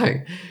here,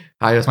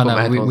 I just put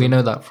my headphones we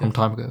know that from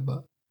time ago,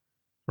 but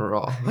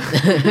raw.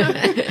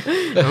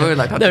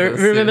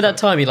 Remember that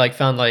time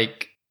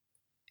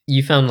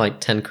you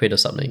found 10 quid or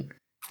something?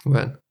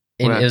 When?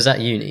 It was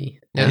at uni.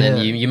 And then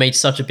you made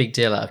such a big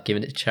deal out of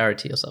giving it to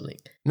charity or something.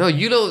 No,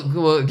 you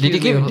don't. Did you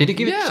give it to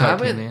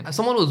charity?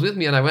 Someone was with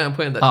me and I went and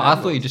put in that. I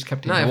thought you just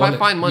kept it in your wallet.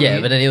 If I find money,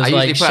 but then it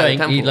was showing.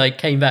 He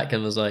came back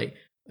and was like,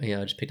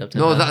 "Yeah, I just picked up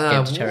 10 pounds,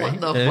 gave to charity."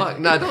 What the fuck?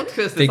 No, don't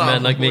twist this big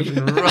man like me.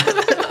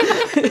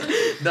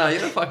 No,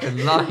 you're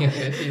fucking lying.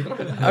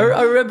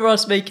 I remember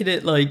us making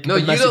it No,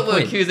 you don't were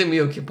accusing me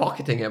of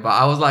pocketing it, but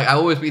I was I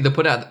always either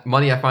put out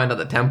money I find at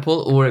the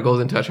temple, or it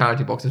goes into a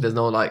charity box if there's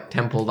no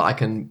temple that I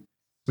can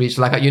reach.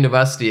 At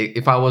university,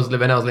 if I was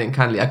living in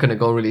Canley, I couldn't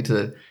go really to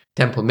the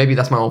temple. Maybe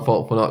that's my own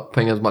fault for not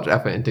putting as much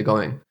effort into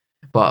going.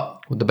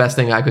 But the best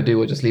thing I could do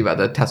was just leave it at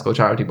the Tesco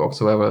charity box,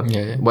 or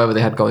wherever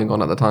they had going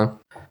on at the time.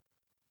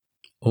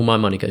 All my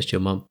money goes to your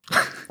mum,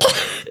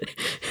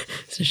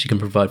 so she can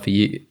provide for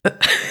you.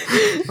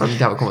 I need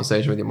to have a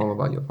conversation with your mum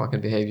about your fucking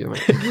behaviour, man.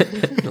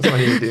 That's what I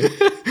need to do.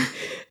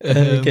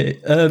 Okay.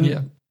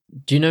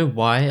 Do you know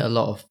why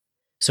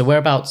so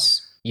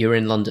whereabouts you're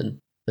in London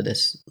for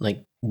this?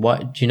 Why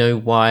do you know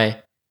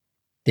why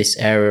this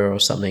area or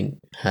something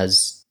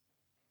has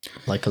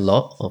like a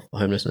lot of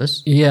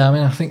homelessness? Yeah, I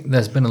mean, I think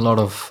there's been a lot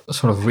of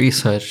sort of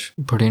research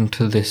put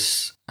into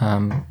this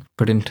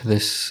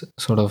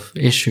sort of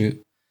issue,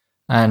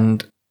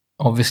 and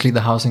obviously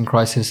the housing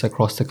crisis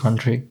across the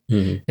country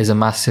is a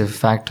massive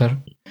factor,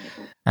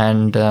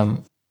 and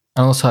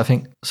also I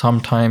think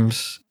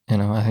sometimes,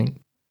 I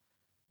think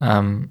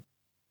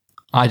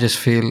I just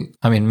feel,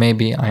 I mean,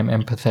 maybe I'm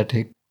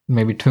empathetic,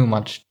 maybe too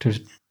much to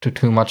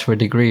too much of a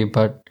degree,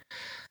 but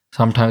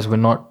sometimes we're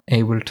not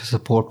able to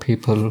support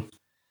people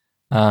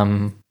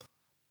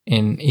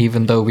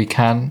even though we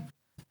can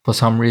for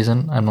some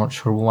reason. I'm not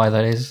sure why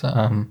that is.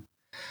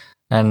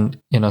 And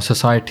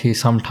society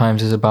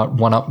sometimes is about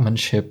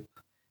one-upmanship,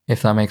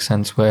 if that makes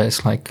sense, where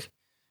it's like,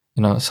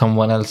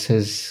 someone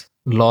else's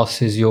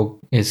loss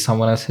is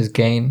someone else's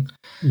gain.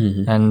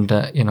 And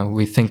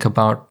we think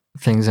about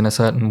things in a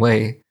certain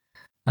way.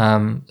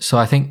 So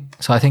I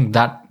think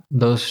that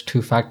those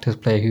two factors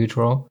play a huge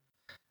role,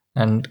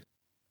 and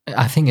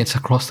I think it's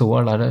across the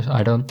world.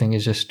 I don't think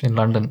it's just in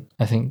London.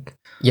 I think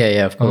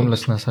of course.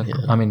 Homelessness. Yeah.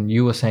 I mean,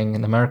 you were saying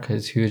in America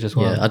it's huge as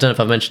well. Yeah, I don't know if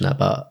I mentioned that,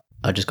 but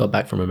I just got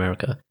back from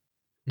America.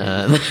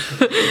 I'm just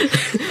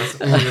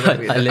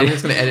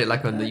gonna edit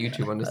like on the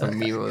YouTube on some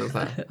meme or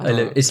something.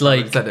 It's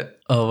like,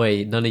 oh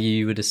wait, none of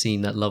you would have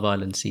seen that Love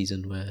Island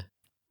season where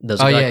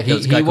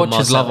he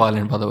watches Love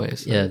Island, by the way.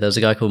 So. Yeah, there was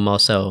a guy called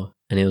Marcel,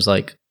 and he was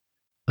like,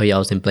 "Oh yeah, I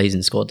was in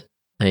Blazing Squad,"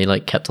 and he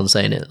like kept on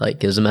saying it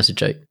like it was a massive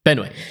joke. But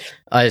anyway,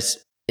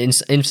 in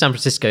San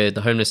Francisco,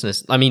 the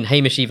homelessness. I mean,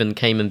 Hamish even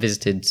came and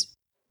visited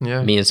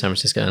me in San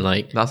Francisco, and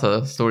like that's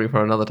a story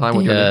for another time.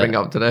 What you want to bring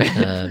up today?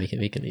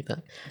 we can leave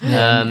that.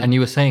 And you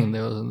were saying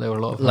there were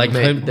a lot of like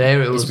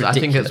there. It was. I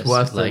think it's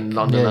worse than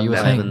London. Yeah, you were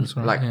saying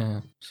right. Like,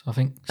 yeah. So I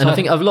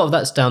think a lot of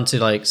that's down to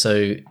like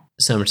San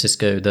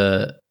Francisco,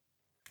 the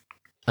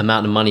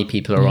amount of money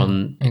people are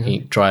on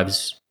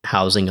drives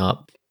housing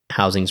up.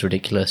 Housing's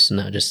ridiculous, and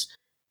that just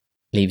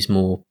leaves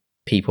more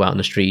people out in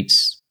the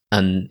streets.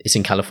 And it's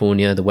in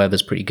California. The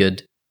weather's pretty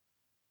good.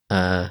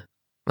 I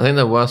think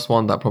the worst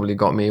one that probably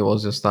got me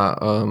was just that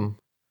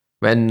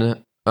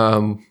when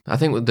I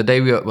think the day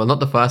not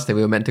the first day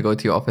we were meant to go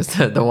to your office,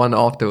 the one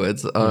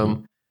afterwards,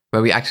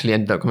 where we actually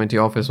ended up coming to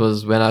your office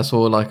was when I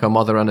saw like a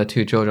mother and her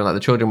two children. Like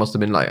the children must have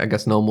been like, I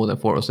guess no more than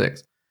 4 or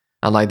 6,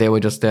 and like they were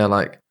just there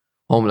like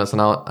homeless,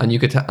 and you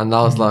could and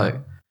I was like,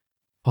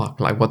 fuck,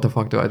 like what the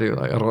fuck do I do?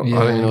 Like I don't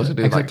even know what to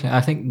do. Exactly. Like,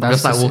 I think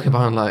that's just like walking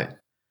around like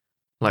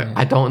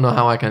I don't know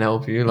how I can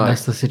help you. Like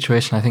that's the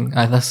situation. I think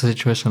that's the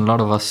situation a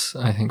lot of us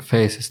I think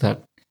face, is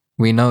that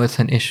we know it's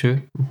an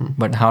issue,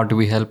 but how do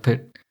we help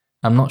it?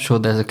 I'm not sure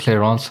there's a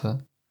clear answer.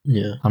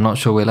 Yeah, I'm not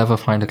sure we'll ever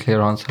find a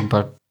clear answer.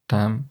 But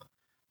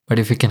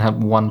if we can help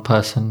one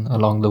person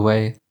along the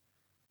way,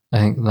 I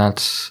think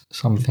that's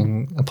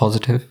something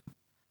positive.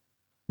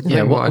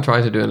 Yeah, what I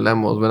tried to do in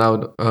Lem was when I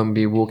would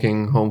be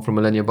walking home from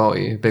Millennium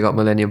Bounty, big up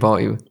Millennium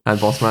Bounty and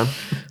Bossman.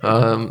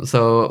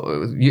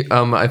 So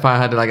if I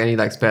had like any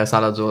like spare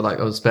salads or like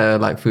spare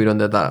like food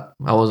under that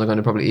I wasn't going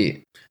to probably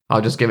eat,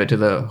 I'll just give it to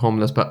the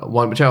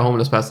whichever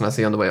homeless person I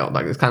see on the way out.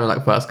 Like it's kind of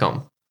like first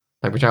come,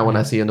 like whichever one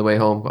I see on the way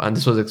home. And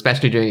this was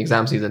especially during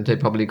exam season. They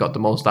probably got the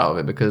most out of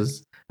it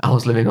because I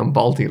was living on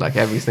Balti like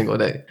every single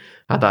day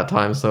at that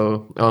time.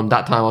 So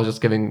that time I was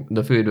just giving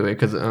the food away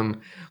because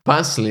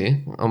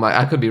personally,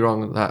 I could be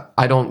wrong that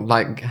I don't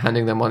like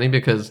handing them money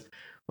because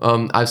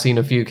I've seen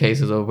a few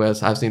cases of where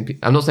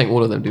I'm not saying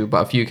all of them do,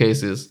 but a few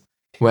cases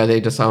where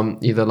they just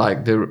either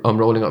like they're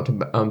rolling up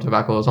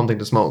tobacco or something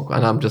to smoke,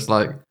 and I'm just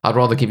like, I'd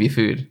rather give you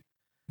food.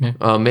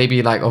 Yeah.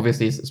 Maybe like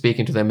obviously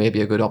speaking to them may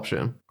be a good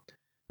option.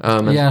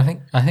 I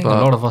think a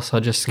lot of us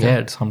are just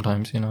scared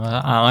sometimes.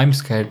 I'm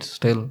scared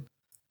still.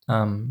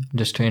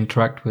 Just to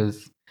interact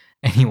with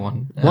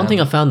anyone. One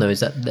thing I found though is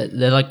that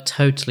they're like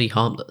totally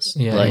harmless.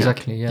 Yeah, like,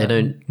 exactly. Yeah, they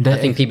don't. I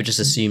think people just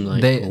assume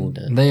like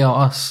they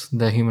are us.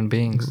 They're human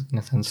beings in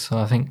a sense. So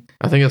I think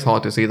it's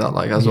hard to see that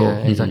like as well. Yeah,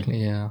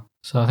 exactly. Yeah.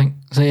 So I think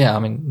so. Yeah, I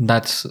mean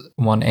that's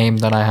one aim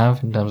that I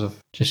have in terms of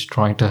just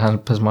trying to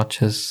help as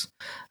much as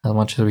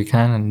we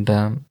can, and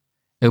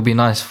it would be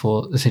nice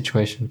for the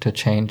situation to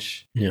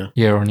change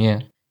year on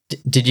year.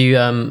 Did you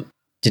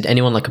did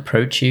anyone like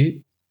approach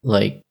you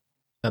like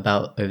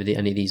about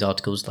any of these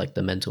articles, like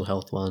the mental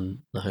health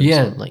one, the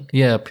homeless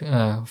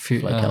one, few,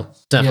 like help.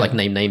 Don't have like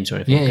name names or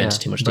anything. Go into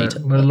too much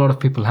detail. But a lot of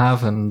people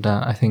have, and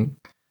I think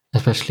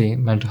especially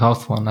mental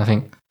health one, I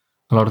think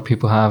a lot of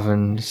people have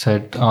and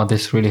said, "Oh,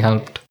 this really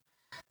helped."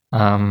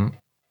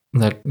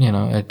 That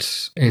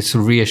it's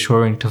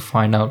reassuring to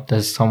find out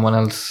there's someone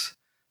else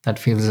that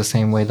feels the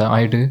same way that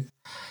I do,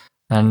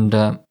 and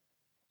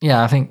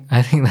I think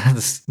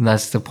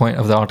that's the point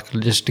of the article,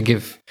 just to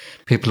give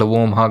people a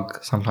warm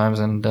hug sometimes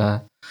and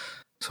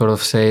sort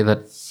of say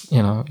that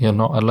you're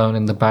not alone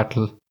in the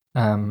battle,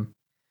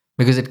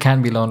 because it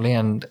can be lonely.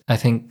 And I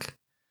think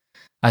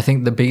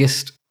the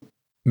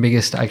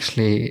biggest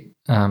actually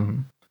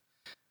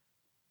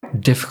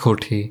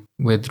difficulty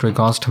with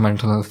regards to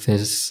mental health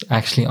is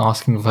actually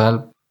asking for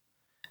help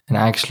and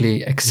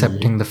actually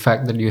accepting the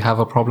fact that you have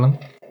a problem.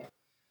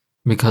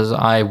 Because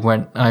I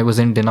was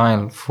in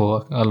denial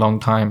for a long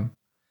time,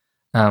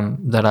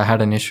 that I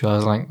had an issue. I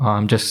was like, oh,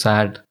 I'm just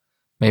sad.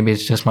 Maybe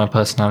it's just my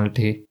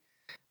personality.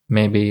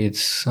 Maybe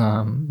it's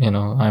I'm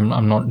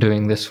not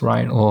doing this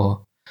right.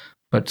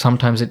 But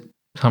sometimes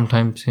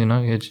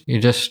you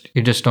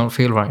just don't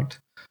feel right,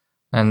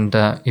 and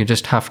you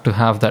just have to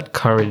have that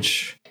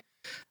courage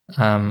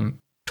to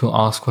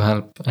ask for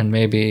help. And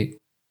maybe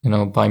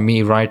by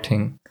me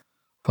writing,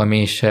 by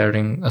me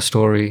sharing a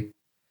story,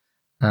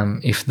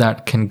 if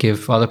that can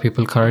give other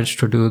people courage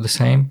to do the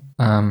same,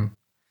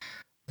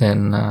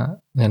 then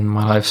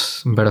my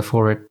life's better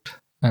for it.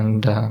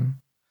 And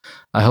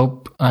I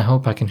hope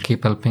I can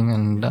keep helping,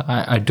 and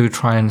I do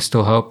try and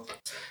still help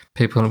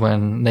people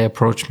when they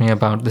approach me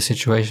about the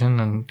situation.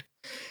 And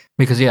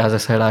because as I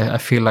said, I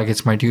feel like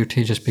it's my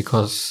duty just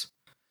because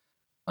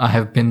I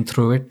have been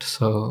through it.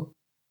 So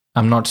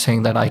I'm not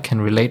saying that I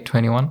can relate to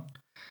anyone,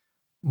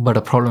 but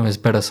a problem is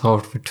better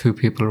solved with two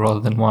people rather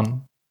than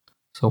one.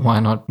 So why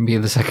not be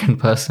the second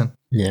person?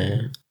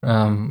 Yeah.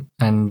 And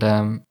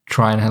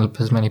try and help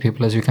as many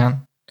people as you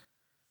can.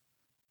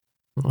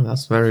 Well,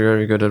 that's very,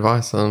 very good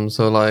advice.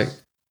 So like,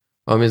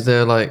 is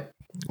there like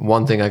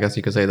one thing I guess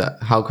you could say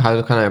that how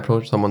can I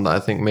approach someone that I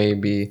think may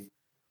be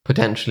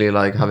potentially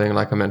like having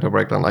like a mental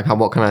breakdown? Like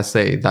what can I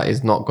say that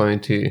is not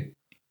going to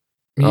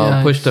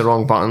push the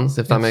wrong buttons,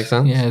 if that makes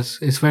sense? Yeah,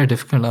 it's very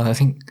difficult. I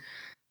think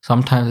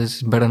sometimes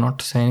it's better not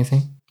to say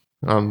anything.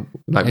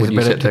 Like would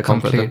you sit there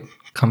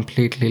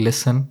completely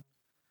listen?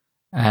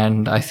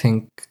 And I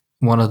think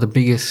one of the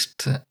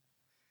biggest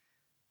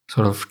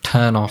sort of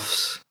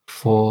turn-offs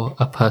for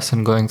a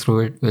person going through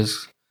it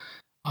was,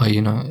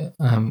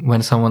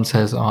 when someone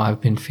says, "Oh,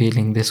 I've been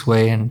feeling this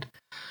way," and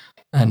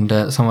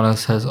someone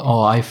else says,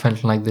 "Oh, I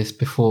felt like this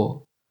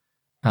before,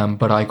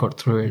 but I got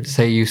through it."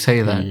 You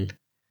say that,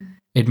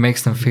 it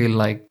makes them feel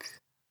like,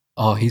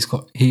 "Oh,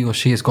 he or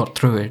she has got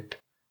through it.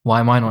 Why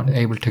am I not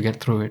able to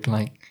get through it?"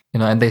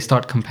 And they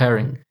start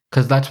comparing,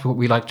 because that's what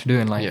we like to do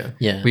in life.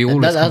 Yeah. We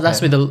always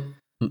that's with a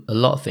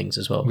lot of things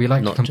as well. We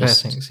like to compare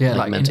things. Yeah,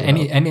 like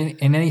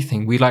in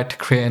anything, we like to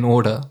create an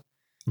order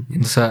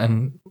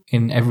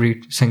in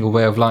every single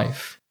way of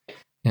life.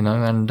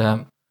 And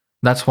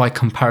that's why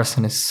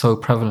comparison is so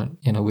prevalent.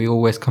 We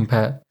always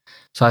compare.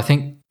 So I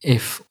think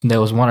if there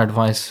was one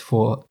advice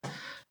for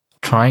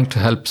trying to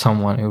help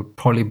someone, it would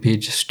probably be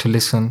just to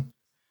listen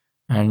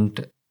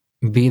and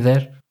be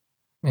there.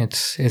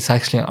 It's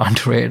actually an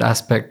underrated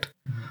aspect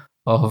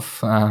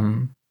of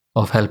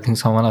helping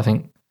someone, I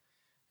think,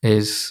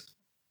 is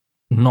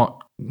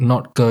not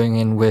going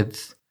in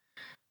with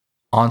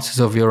answers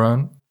of your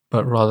own,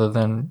 but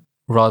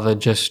rather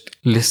just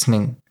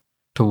listening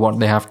to what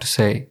they have to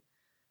say,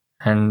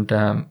 and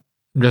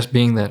just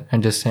being there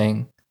and just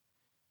saying,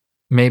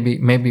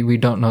 maybe we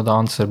don't know the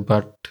answer,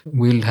 but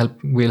we'll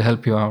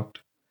help you out,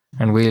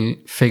 and we'll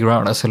figure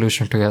out a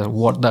solution together.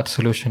 What that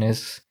solution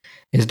is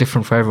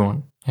different for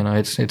everyone.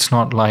 It's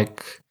not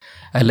like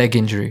a leg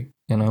injury,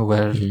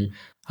 where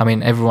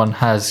everyone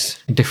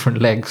has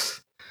different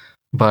legs,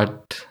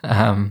 but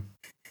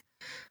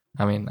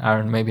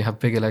Aaron maybe have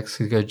bigger legs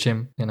to go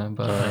gym, but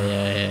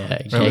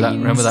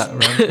remember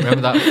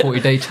that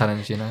 40-day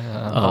challenge,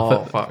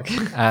 fuck.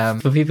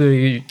 For people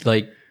who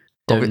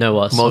don't know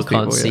us or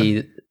can't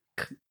people,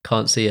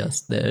 can't see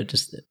us, they're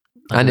just,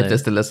 and if they're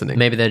still listening,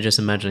 maybe they're just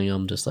imagining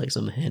I'm just like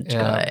some hench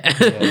guy.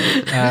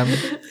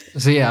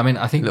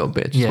 I think little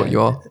bitch is what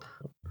you are.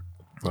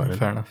 Right.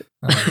 Fair enough.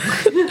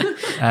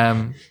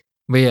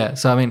 But yeah,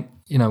 so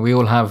we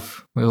all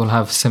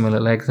have similar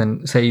legs,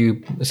 and say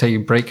you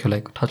break your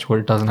leg, touch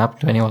wood, it doesn't happen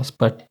to any of us,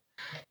 but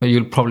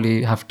you'll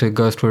probably have to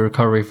go through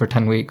recovery for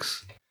 10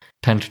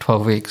 to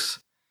 12 weeks.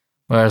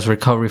 Whereas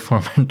recovery for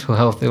a mental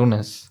health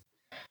illness,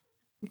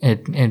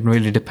 it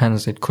really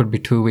depends. It could be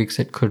 2 weeks,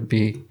 it could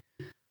be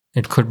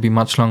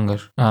much longer,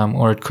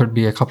 or it could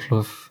be a couple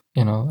of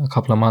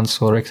months,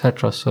 or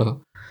etc.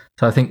 So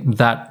I think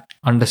that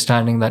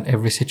understanding that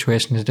every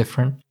situation is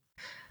different,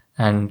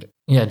 and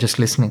just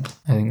listening,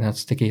 I think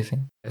that's the key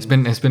thing. It's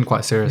been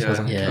quite serious,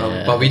 hasn't it?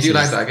 Yeah, but we do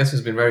like that. I guess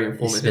it's been very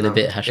informative. It's been a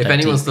bit if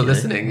anyone's still deep,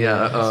 listening,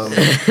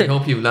 I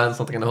hope you learned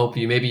something, and I hope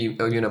you maybe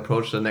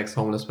approach the next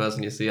homeless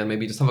person you see, and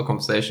maybe just have a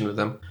conversation with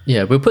them.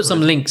 Yeah, we'll put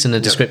some links in the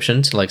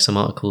description to some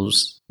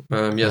articles.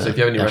 So if you have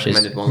any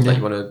recommended ones that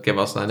you want to give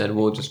us, and then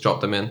we'll just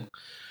drop them in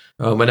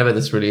whenever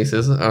this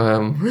releases. We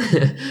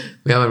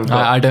haven't.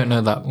 I don't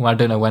know that. I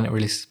don't know when it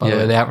releases. By the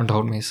way, they haven't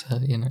told me, so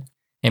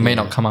it may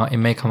not come out. It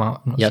may come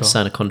out. I'm not you have sure. to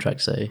sign a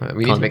contract, so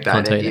we need to make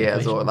that an NDA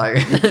as well.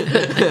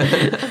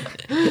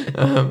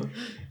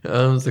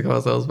 To cover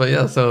ourselves. But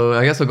yeah, so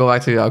I guess we'll go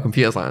back to our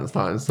computer science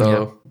time.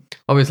 So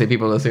obviously,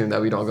 people assume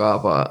that we don't go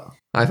out, but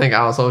I think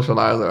our social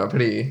lives are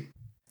pretty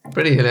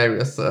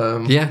hilarious.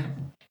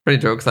 Pretty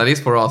jokes, at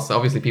least for us.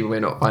 Obviously, people may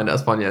not find it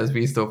as funny as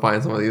we still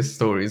find some of these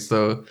stories.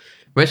 So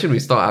where should we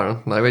start, Aaron?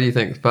 Where do you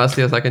think? First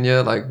year, second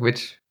year?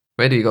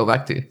 Where do you go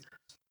back to?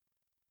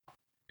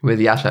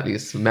 With Yash, at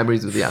least.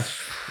 Memories with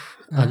Yash.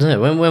 I don't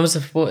know. When was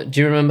do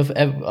you remember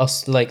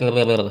us, do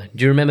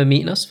you remember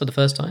meeting us for the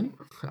first time?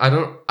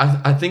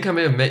 I think I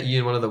may have met you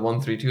in one of the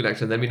 132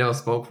 lectures, then we never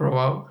spoke for a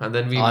while, and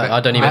then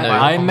I don't even know.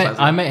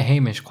 I met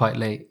Hamish quite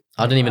late.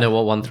 I don't even know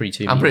what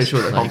 132 means. I'm pretty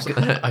sure that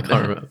I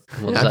can't remember.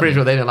 I'm pretty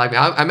sure they didn't like me.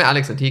 I met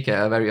Alex and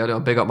TK very early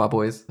on. Big up my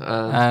boys.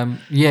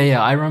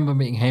 Yeah. I remember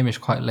meeting Hamish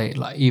quite late.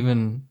 Like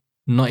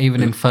not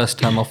even in first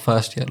term or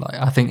first year. Like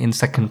I think in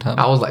second term.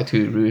 I was like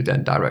too rude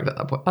and direct at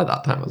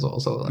that time as well.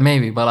 So like,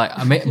 maybe,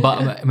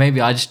 but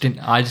maybe I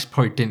just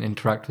probably didn't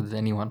interact with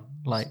anyone.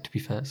 Like to be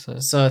fair,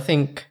 so I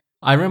think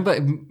I remember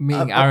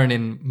meeting Aaron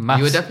in maths.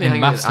 You were definitely in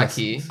hanging maths with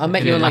Aki. lessons. I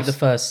met you on like the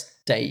first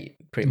date,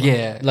 pretty much.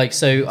 Yeah. Like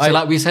so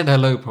like we said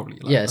hello probably.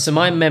 Like, yeah. So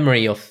my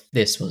memory of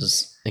this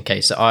was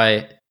okay. So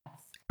I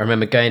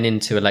remember going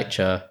into a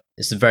lecture.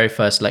 It's the very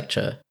first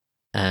lecture,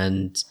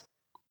 and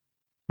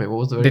wait, what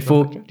was the very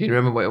before? first lecture? Do you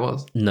remember what it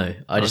was? No,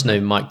 I just know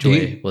Mike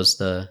Joy was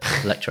the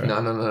lecturer. No.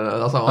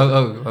 That's not.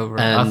 Oh,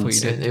 right. I And thought you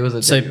did. It was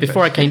a. So genuine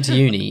before I friendship. came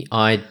to uni,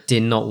 I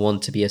did not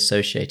want to be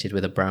associated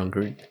with a brown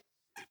group.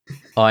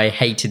 I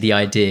hated the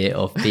idea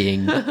of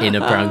being in a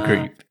brown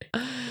group.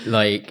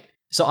 Like,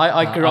 so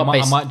I grew up.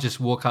 I might just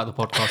walk out the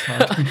podcast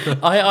now.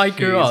 I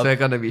grew Jeez, up. they're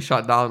gonna be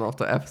shut down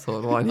after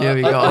episode 1. Here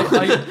we go.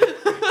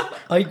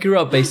 I grew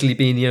up basically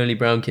being the only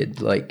brown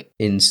kid, like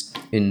in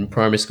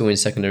primary school, in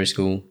secondary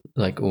school,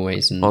 like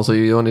always. And Also,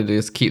 you wanted to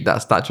just keep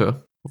that stature.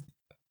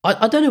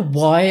 I don't know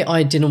why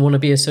I didn't want to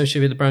be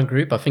associated with the brown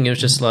group. I think it was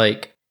just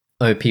like,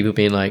 people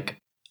being like,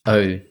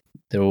 oh,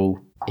 they're all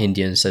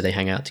Indians, so they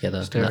hang out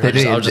together. And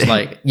I was just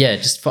like,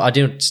 yeah, I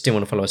didn't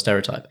want to follow a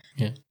stereotype.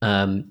 Yeah.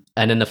 And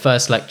then the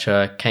first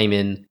lecture came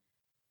in,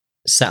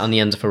 sat on the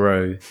end of a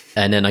row,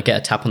 and then I get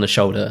a tap on the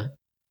shoulder,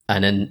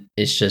 and then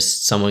it's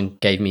just someone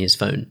gave me his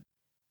phone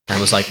and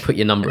was like, put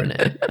your number in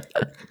it.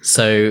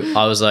 So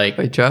I was like,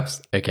 Wait,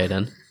 chaps. okay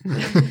then.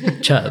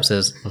 Chirps,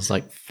 there's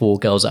like 4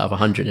 girls out of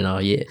 100 in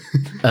our year.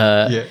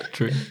 Yeah,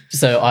 true.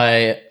 So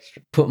I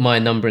put my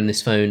number in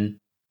this phone,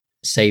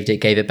 saved it,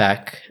 gave it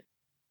back.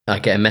 I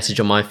get a message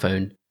on my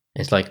phone.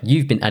 It's like,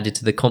 you've been added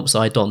to the comp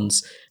sci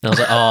dons. And I was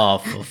like, oh,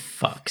 for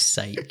fuck's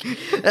sake.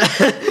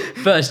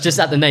 First, just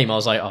at the name, I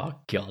was like, oh,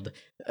 God.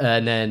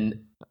 And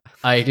then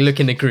I look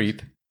in the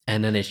group,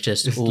 and then it's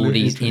just all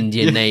these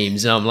Indian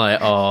names. And I'm like,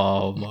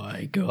 oh,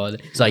 my God.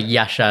 It's like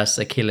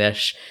Yashas,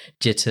 Akhilesh,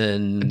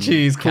 Jitan.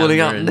 Jeez, calling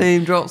out Cameron.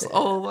 name drops.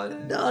 Oh, my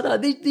God. No,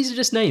 these are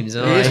just names.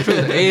 And It I'm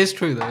like- is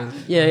true though.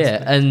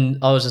 Yeah. And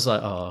I was just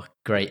like, oh,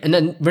 great. And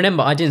then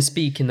remember, I didn't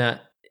speak in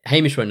that.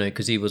 Hamish won't know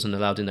because he wasn't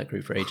allowed in that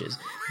group for ages.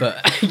 But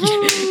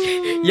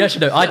yeah,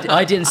 should know.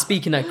 I didn't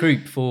speak in that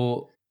group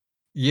for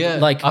Yeah,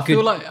 like I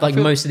feel like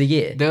most of the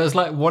year. there was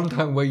like one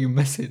time where you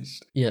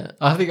messaged. Yeah.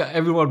 I think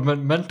everyone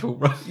went mental,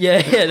 bro.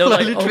 Yeah. They were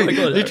like, oh my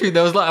God. literally,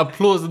 there was like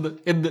applause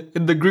in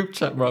the group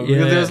chat, bro. Yeah.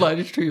 Because it was like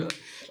literally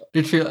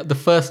like the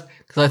first.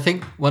 Because I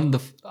think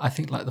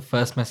like the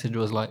first message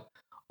was like,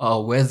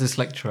 "Oh, where's this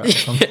lecturer at?"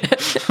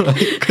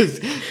 Because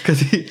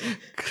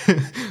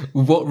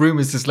what room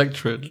is this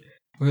lecturer in?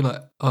 We were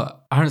like, oh,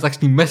 Aaron's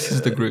actually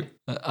messaged the group.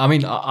 I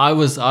mean, I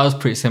was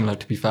pretty similar,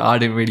 to be fair. I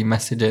didn't really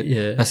message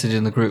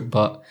in the group,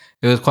 but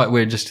it was quite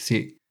weird just to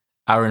see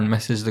Aaron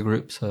message the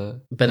group.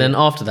 So, But then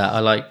after that, I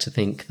like to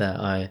think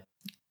that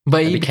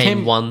but he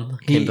became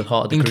the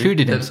heart of the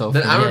included group. himself.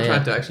 Then Aaron Yeah, tried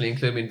yeah. to actually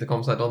include me into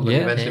Comsci Dons Yeah,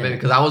 eventually,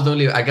 because I was the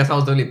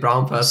only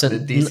brown person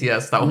in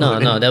DCS that was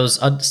No, there was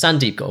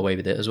Sandeep got away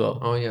with it as well.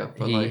 Oh yeah,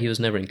 but He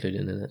was never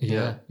included in it.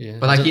 Yeah.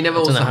 But like he never I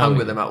don't also know how hung he-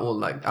 with them at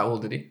all,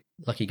 did he?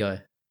 Lucky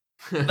guy.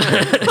 No, No,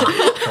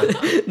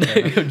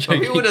 I'm But joking.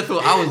 we would have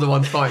thought I was the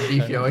one starting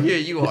beef, yo. Here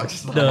you are,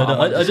 just like, No,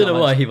 I don't know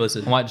why he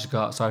wasn't. I might just go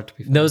outside to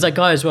be fair. There was that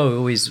guy as well who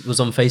always was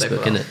on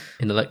Facebook Same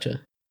in the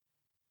lecture.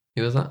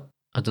 Who was that?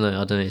 I don't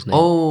know his name.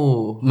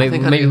 Oh, I maybe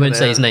think I maybe knew we won't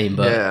say the- his name,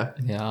 but yeah,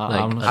 Yeah,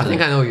 like, I'm not I sure.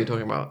 think I know what you're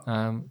talking about.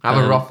 I have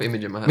a um, rough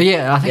image in my head. But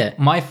yeah, I think Yeah.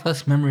 my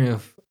first memory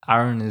of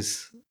Aaron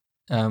is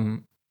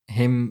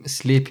him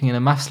sleeping in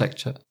a maths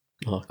lecture.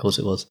 oh, of course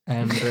it was.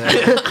 And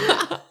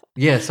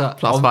yeah, so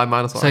Plus 5,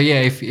 minus 1. So yeah,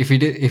 if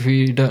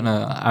you don't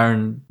know,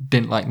 Aaron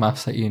didn't like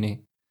maths at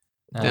uni.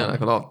 Yeah, like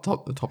a lot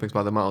of topics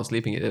by the amount of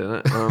sleeping it, didn't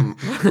it?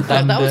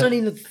 That was only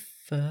the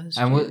first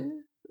and year.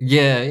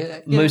 yeah,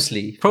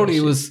 Mostly. probably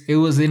first it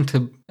was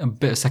into a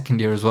bit of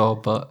second year as well,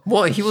 but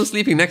What? He was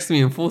sleeping next to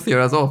me in 4th year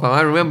as well, fam.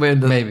 I remember in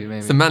the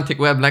maybe. semantic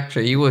web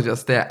lecture, he was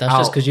just there. That's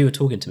just because you were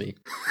talking to me.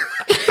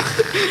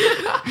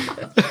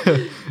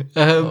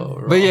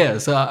 But yeah,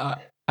 so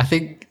I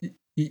think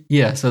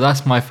yeah, so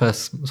that's my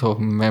first sort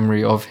of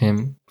memory of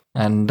him,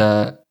 and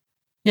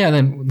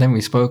then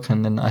we spoke,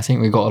 and then I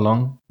think we got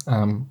along.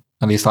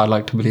 At least I'd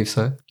like to believe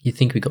so. You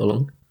think we got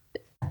along?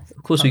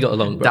 Of course we got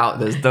along, bro. doubt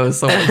there was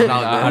so much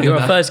doubt there. You're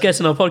our first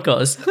guest on our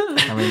podcast.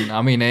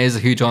 I mean, it is a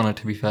huge honor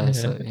to be fair.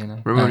 So you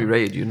know, Remember we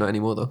rated you, not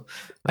anymore though.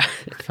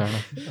 fair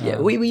enough. Yeah,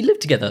 we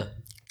lived together.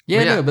 Yeah,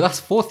 Yeah. no, but that's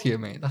 4th year,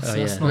 mate. That's, Oh,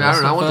 that's yeah. not, Wait, that's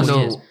Aaron, I not want to first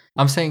know.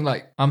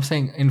 year. I'm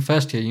saying in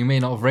first year you may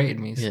not have rated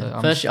me. So Yeah.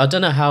 I'm First, I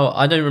don't know how.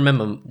 I don't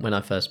remember when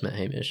I first met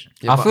Hamish.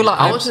 Yeah, I but feel like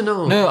I want to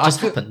know. No, just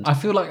happened. I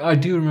feel like I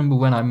do remember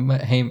when I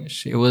met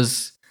Hamish. It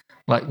was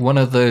like one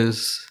of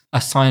those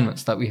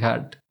assignments that we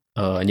had.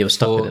 Oh, and you were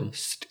stuck with him.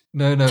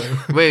 No.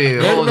 Wait,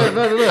 No, hold no, on.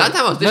 no, no, no. That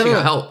time I was dishing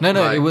out help. No,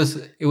 Like,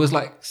 it was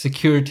like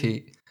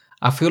security.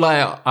 I feel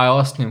like I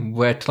asked him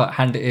where to like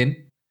hand it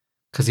in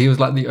because he was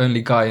like the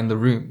only guy in the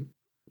room.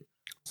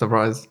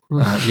 Surprise.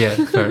 Yeah,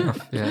 fair enough.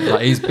 Yeah,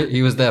 like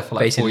he was there for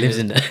like Basically 4 lives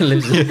years. in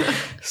lives in.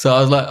 So I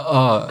was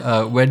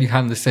like, where do you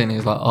hand this in? He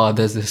was like,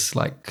 there's this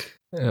like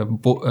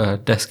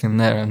desk in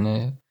there, and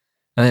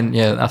then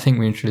I think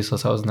we introduced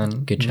ourselves, and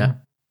then Good chat.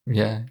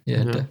 Yeah.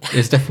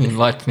 It's definitely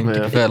enlightening.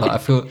 To be fair, like I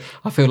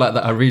feel like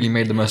that I really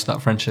made the most of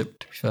that friendship.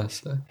 To be fair,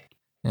 so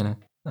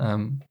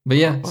but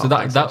yeah, so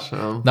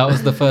that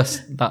was the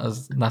first.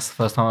 That's the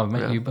first time I've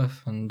met you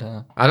both, and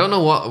I don't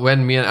know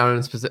when me and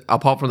Aaron,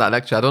 apart from that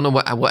lecture, I don't know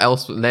what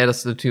else led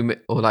us to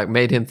or like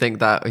made him think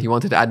that he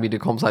wanted to add me to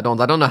Comp Sci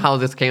Dons. I don't know how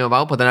this came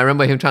about, but then I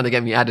remember him trying to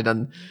get me added,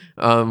 and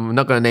I'm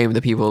not going to name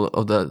the people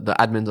of the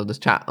admins of this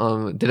chat.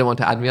 Didn't want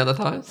to add me at the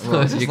time. So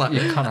well, you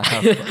kind of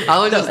have. I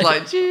was just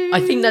like, geez.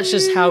 I think that's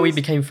just how we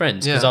became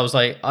friends because I was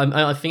like,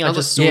 I think I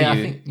just saw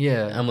you,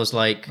 and was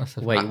like,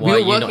 wait, why are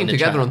you we were not in working the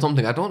together chat? on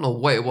something. I don't know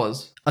what it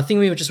was. I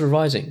think we were just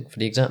revising for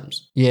the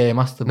exams. Yeah, it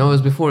must have. No, it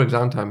was before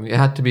exam time. It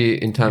had to be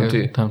in term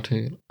 2. Term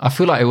 2. I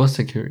feel like it was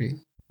security.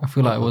 I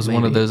feel like it was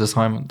one of those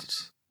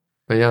assignments.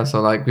 But yeah, so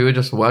like we were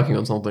just working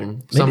on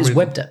something. Maybe it was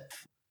web dev.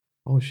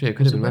 Oh shit, it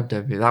could have been web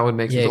dev. That would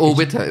make sense. Yeah, Or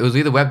Witter. It was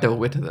either web dev or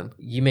Witter then.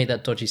 You made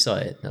that dodgy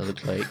site that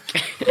looked like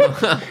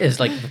it's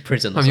like the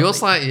prison. Or Your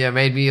something. site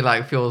made me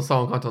like feel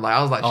so uncomfortable. Like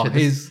I was like,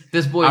 shit,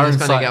 this boy Aaron's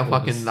is gonna site get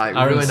fucking was- like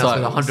Aaron's ruin us with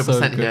site was 100% so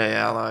good. here.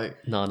 Yeah,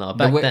 like No,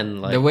 back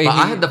then, like the way but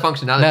I he- had the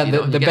functionality.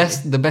 No,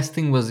 the best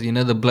thing was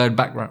the blurred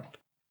background.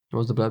 What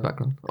was the blurred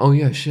background? Oh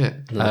yeah,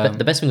 shit. no,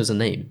 the best thing was the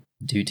name,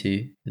 due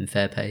to and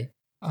fair pay.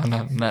 Oh,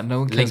 no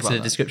one cares Links about to the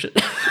that. description.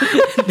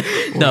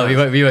 No, we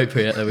won't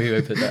put it. We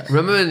won't put that.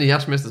 Remember when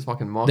Yash missed this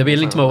fucking market? There'll be a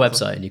link to my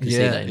website, and you can see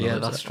that. In my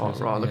website. that's true. Oh,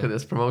 right, look Yeah. at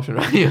this promotion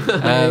right here.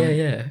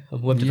 Yeah.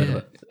 I'm a web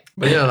developer.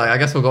 But yeah, like I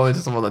guess we'll go into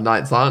some of the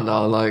nights out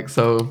now. Like,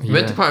 so we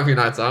went to quite a few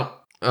nights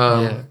out.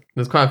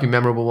 There's quite a few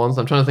memorable ones.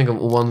 I'm trying to think of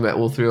one where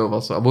all three of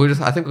us. But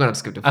I think we're gonna have to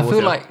skip to I fourth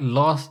feel year. like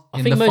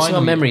I think most of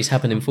our memories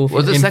happen in fourth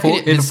Was year. it in second? four-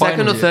 in The second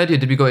final or year. third year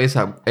did we go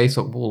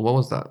ASOC ball? What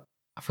was that?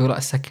 I feel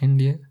like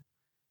second year.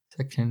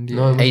 Second year.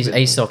 No, it must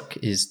be- ASOC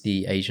is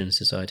the Asian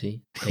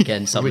Society.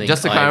 Again, something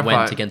Just to I clarify-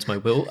 went against my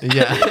will.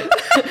 Yeah.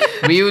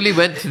 We only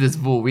went to this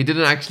ball. We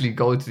didn't actually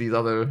go to these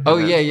other. Oh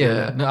events.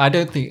 yeah. No, I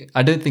don't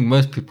think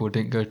most people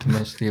didn't go to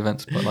most of the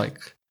events, but like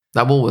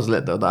That ball was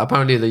lit though.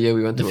 Apparently, the year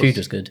we went The to food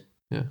was good.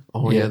 Yeah.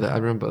 Oh yeah, Yeah. I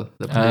remember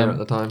the premiere at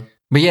the time.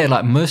 But yeah,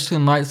 like most of the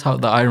nights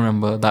out that I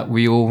remember that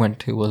we all went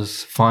to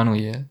was final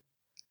year.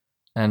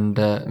 And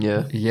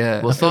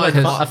Yeah. Well,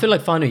 I feel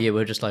like final year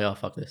we're just like, oh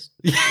fuck this.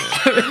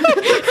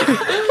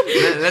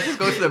 Let's just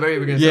go to the very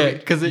beginning. yeah,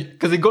 because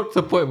it got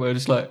to the point where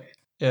it's like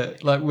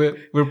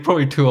we're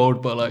probably too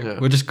old, but like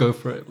we'll just go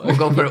for it. Like, We'll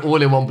go for it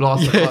all in one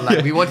blast. Yeah, Like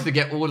yeah. we wanted to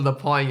get all of the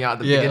pieing out at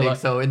the Yeah, beginning. like-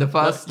 So in the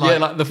first,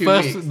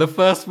 the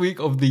first week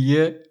of the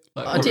year.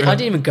 Like, I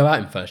didn't even go out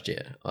in first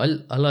year. I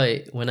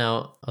like went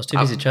out. I was too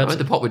busy I went to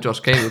chatting. pop with Josh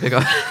Kane.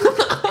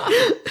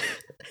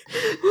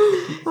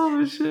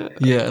 Oh shit!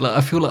 Yeah, like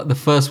I feel like the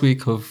first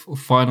week of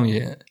final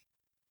year,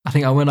 I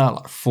think I went out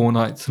like 4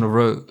 nights in a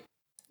row,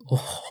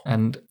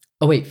 and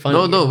Oh wait,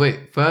 final No, year.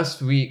 wait.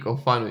 First week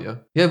of final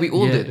year. Yeah, we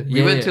all Yeah, did. We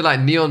yeah, went yeah. to like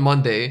Neon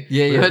Monday.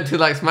 Yeah, We yeah. went to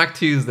like Smack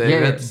Tuesday. We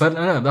yeah, went- but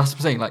no, that's what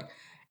I'm saying. Like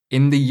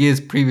in the years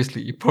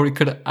previously, you probably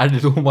could have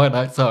added all my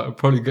nights out and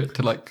probably get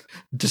to like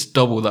just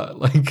double that.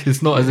 Like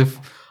it's not as if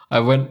I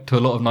went to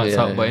a lot of nights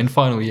Yeah, out, but in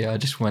final year, I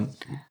just went.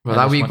 Well, I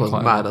that just week went was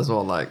quite mad a lot. as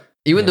well. Like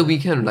even the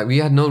weekend, like we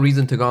had no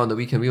reason to go on the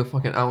weekend. We were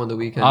fucking out on the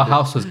weekend. Our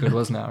house was good,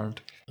 wasn't it, Aaron?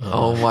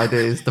 Oh my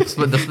days!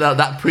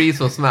 That pre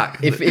for Smack.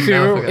 If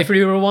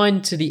we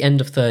rewind to the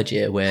end of third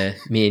year where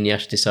me and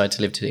Yash decided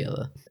to live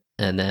together,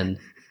 and then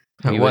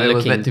we what were it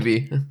was meant to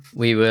looking, be.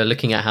 we were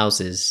looking at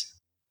houses,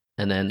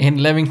 and then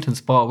In Leamington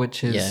Spa,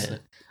 which is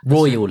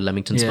Royal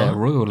Leamington yeah, Spa.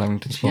 Royal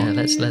Leamington Spa.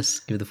 Yeah, let's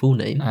give the full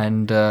name.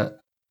 And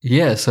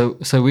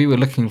so we were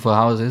looking for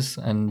houses,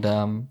 and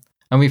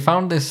we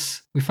found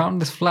this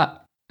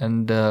flat,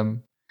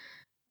 and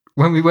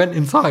when we went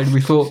inside,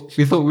 we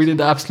thought we did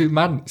absolute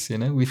madness.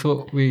 We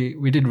thought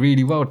we did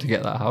really well to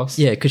get that house.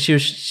 Yeah, because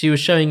she was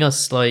showing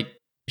us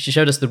she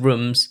showed us the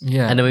rooms,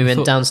 Yeah, and then we we went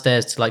thought-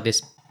 downstairs to like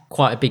this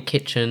quite a big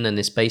kitchen and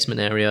this basement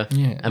area,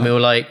 Yeah, and we were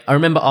like, I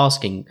remember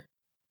asking,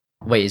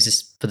 "Wait, is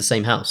this for the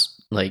same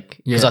house?" Like,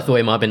 because Yeah. I thought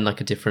it might have been like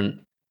a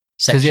different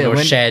section or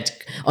when- shared.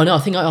 Oh no, I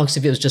think I asked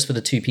if it was just for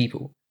the 2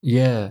 people.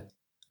 yeah.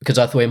 Because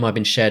I thought it might have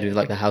been shared with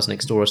like the house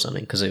next door or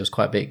something because it was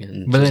quite big.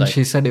 And But was then like,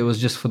 she said it was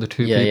just for the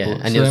 2 yeah, people. yeah,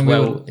 and So it was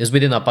then it was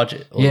within our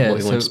budget or what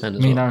we wanted to spend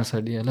as me and well. Aaron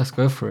said, yeah, let's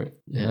go for it.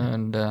 Yeah.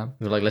 And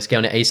We were like, let's get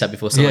on it ASAP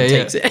before someone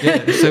takes it.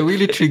 yeah. So we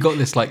literally got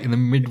this like in the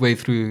midway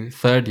through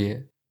third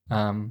year.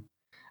 And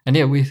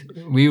yeah, we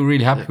were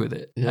really happy with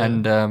it. Yeah.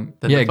 And Then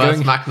the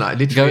first Smack night,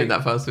 literally in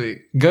that first week.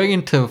 going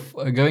into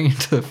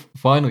the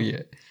final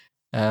year.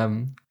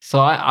 So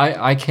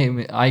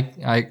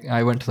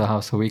I went to the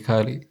house a week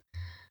early,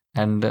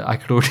 and I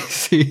could already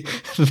see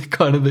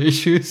the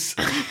issues.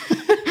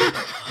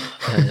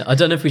 I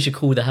don't know if we should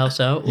call the house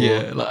out. Or,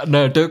 Yeah, like,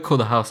 no, don't call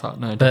the house out.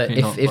 No, But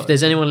definitely if not,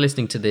 there's anyone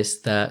listening to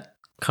this that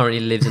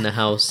currently lives in a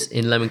house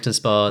in Leamington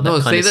Spa that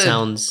No, kind say of that-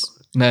 sounds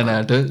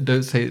No,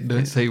 don't say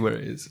where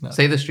it is. No.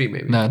 Say the street,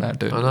 maybe. No,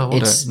 don't. Oh, no,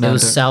 don't. It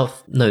was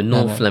south. No,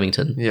 North no.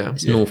 Leamington. Yeah.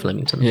 It's North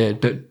Leamington. Yeah,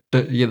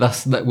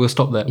 that's that. We'll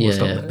stop there. We'll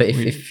stop there. But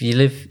if you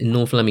live in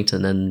North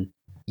Leamington and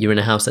you're in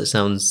a house that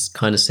sounds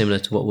kind of similar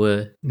to what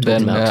we're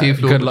talking about, good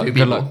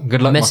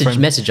luck, my friend.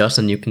 message us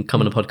and you can come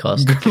on a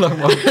podcast. Good luck,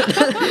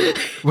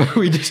 where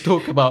we just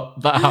talk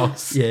about that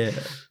house. Yeah.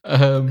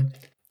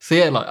 So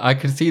yeah, like I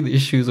could see the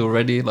issues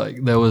already.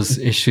 Like there was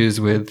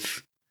issues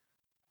with,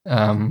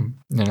 there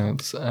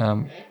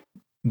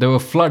were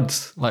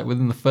floods like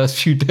within the first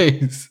few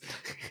days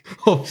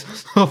of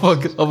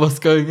us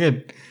going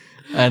in.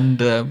 And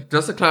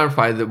just to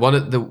clarify, that one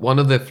of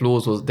the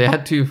floors was, they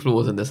had 2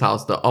 floors in this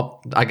house.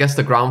 I guess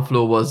the ground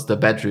floor was the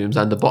bedrooms,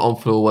 and the bottom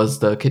floor was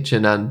the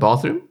kitchen and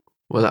bathroom.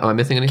 Am I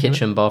missing anything?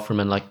 Kitchen, bathroom,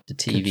 and like the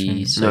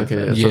TV,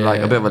 sofa. Okay, so like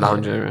a bit of a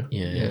lounge area.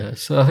 Yeah.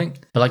 So I think,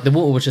 but like the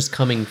water was just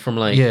coming from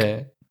like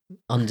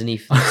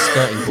underneath the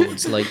skirting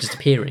boards, like just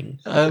appearing.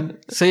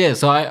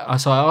 So I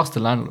asked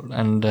the landlord,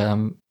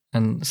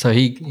 and so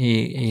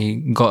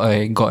he got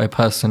a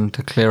person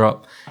to clear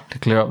up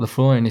the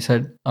floor, and he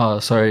said, "Oh,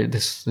 sorry,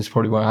 this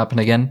probably won't happen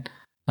again."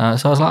 So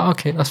I was like,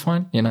 "Okay, that's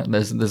fine.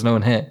 There's no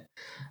one here."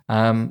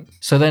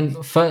 So then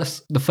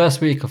the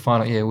first week of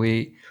final year,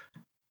 we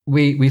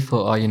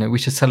thought, we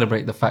should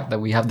celebrate the fact that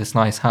we have this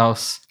nice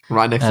house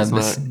right next to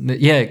Smack.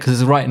 Yeah,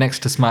 because it's right next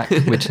to Smack,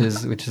 which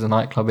is a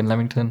nightclub in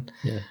Leamington.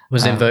 Yeah,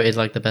 was it voted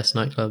like the best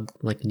nightclub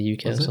like in the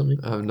UK or something?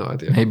 I have no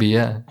idea. Maybe,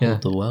 yeah.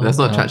 The world. Let's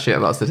not chat shit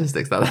about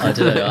statistics. I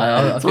don't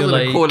know. I feel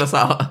like call us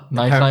out.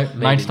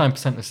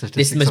 99% of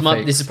statistics.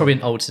 This is probably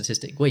an old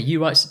statistic. Wait, you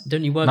write?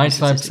 Don't you work?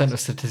 99% of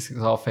statistics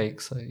are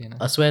fake. So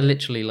I swear,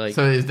 literally, like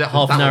so is that,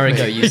 half an hour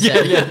ago, you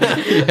said.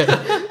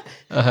 yeah.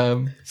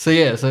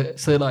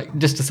 So like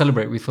just to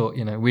celebrate, we thought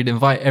we'd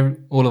invite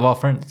all of our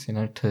friends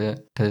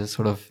to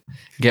sort of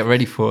get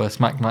ready for a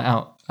Smack night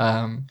out.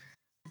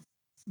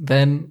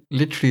 Then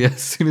literally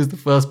as soon as the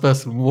first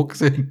person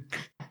walks in,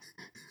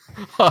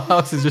 our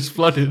house is just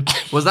flooded.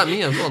 Was that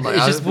me as well? Like,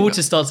 it's just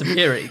water starts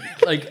appearing.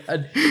 Like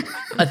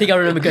I think I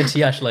remember going to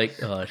Yash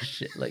like, oh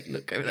shit, like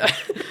look over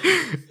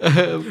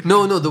there.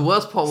 No, the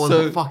worst part was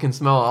the fucking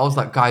smell. I was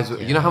like, guys,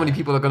 you know how many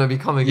people are going to be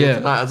coming in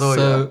tonight as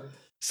well?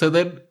 So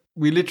then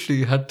we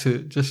literally had to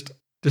just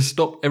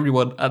stop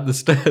everyone at the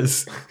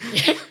stairs.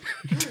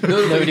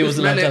 Nobody was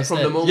allowed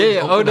downstairs.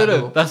 Oh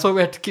no. That's why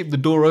we had to keep the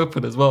door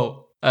open as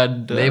well.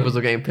 And neighbors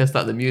were getting pissed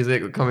at the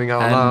music coming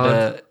out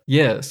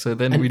loud. So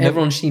then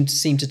everyone seemed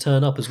to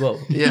turn up as well.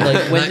 Yeah.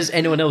 Like when does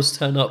anyone else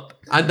turn up?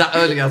 And that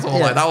early as well.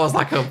 Like that was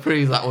like a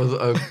breeze. That was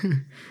a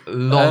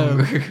long.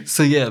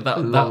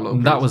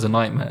 That was a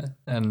nightmare.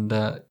 And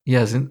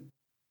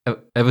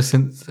ever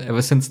since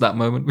that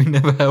moment, we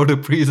never held a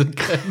breeze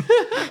again.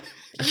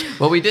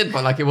 Well, we did,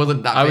 but like it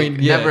wasn't that big.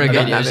 Never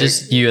again. It was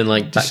just you and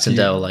like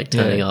Baxendale like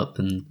turning up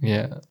and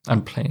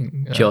and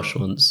playing. Josh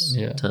once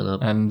turn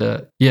up and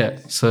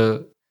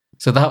so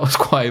that was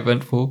quite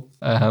eventful.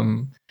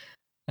 Then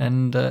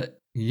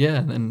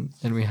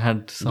we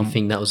had some. You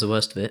think that was the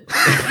worst of it?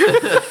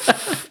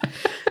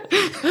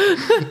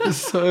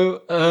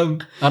 So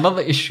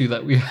another issue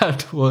that we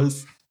had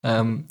was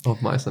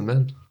of mice and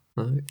men.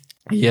 Right.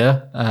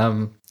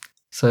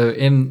 So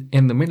in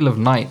the middle of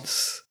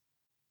nights,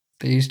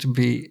 there used to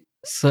be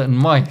certain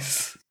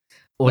mice,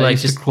 or like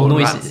just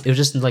noises. Rats. It was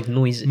just like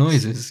noises.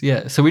 Noises,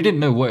 yeah. So we didn't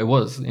know what it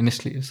was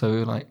initially. So we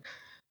were like,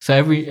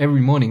 every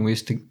morning we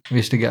used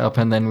to get up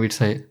and then we'd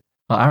say,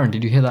 "Oh, Aaron,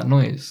 did you hear that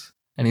noise?"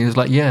 And he was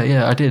like,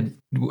 "Yeah, I did.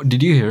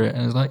 Did you hear it?"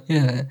 And I was like,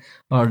 "Yeah."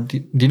 Or do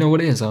you know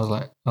what it is? I was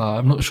like,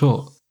 "I'm not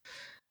sure."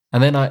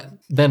 And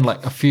then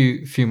like a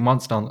few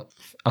months down.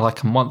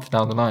 Like a month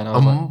down the line, I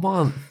was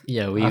month.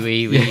 Yeah,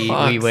 we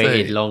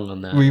waited long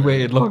on that. We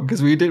waited long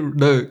because we didn't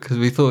know, because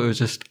we thought it was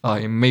just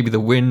maybe the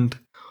wind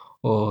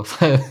or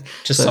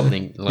just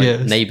something like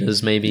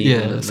neighbors, maybe.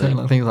 Yeah, something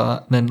like things like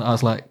that. Then I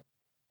was like,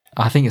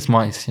 I think it's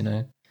mice,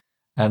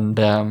 and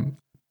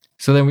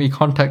so then we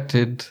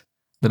contacted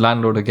the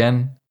landlord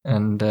again,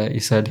 and he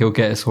said he'll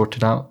get it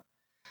sorted out,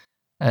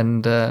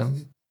 and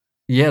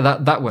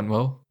that went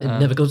well. It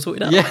never got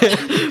sorted out. Yeah,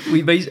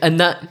 and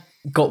that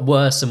got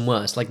worse and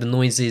worse. Like the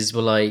noises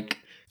were like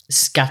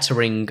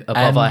scattering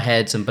above our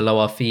heads and below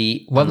our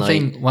feet.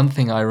 One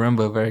thing I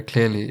remember very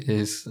clearly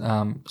is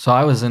so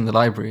I was in the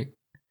library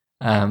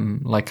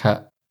like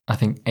at I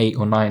think 8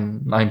 or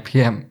 9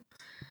 p.m.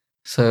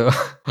 So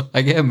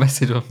I get a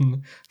message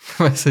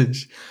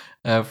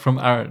from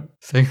Aaron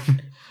saying,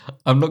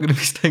 "I'm not going to be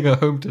staying at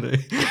home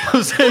today.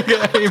 I'm staying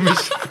at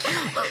Hamish."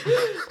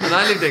 And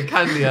I lived in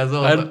Candy as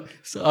well. And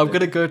so I'm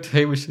going to go to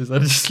Hamish's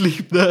and just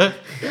sleep there.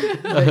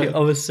 I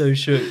was so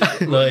shook.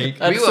 Like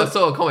we were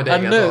so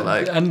accommodating as well.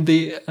 Like.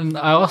 And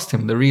I asked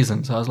him the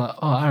reason. So I was like,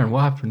 "Oh, Aaron,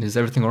 what happened? Is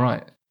everything all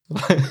right?"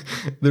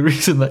 The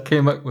reason that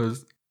came up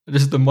was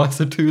just the mice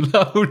are too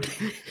loud.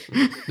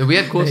 No, we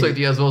had course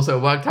idea as well, so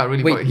it worked out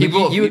really well.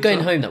 You were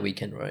going home that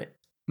weekend, right?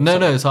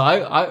 No. So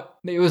I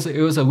it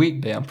was a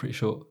weekday, I'm pretty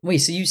sure. Wait,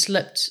 so you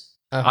slept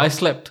I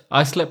slept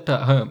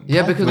at home.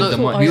 Yeah, because with the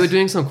look, mice. we were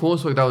doing some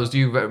coursework that was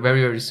due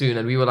very, very soon,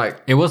 and we were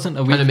like It wasn't a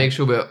trying to weekend. make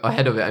sure we're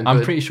ahead of it. And I'm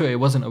good. pretty sure it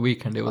wasn't a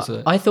weekend. It was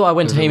a I thought I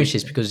went to it was a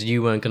Hamish's weekend. because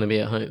you weren't going to be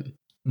at home.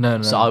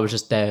 no. So I was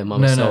just there by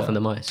myself and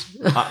the mice.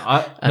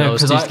 And I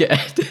was too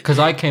scared. Because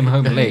I came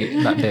home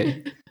late that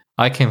day.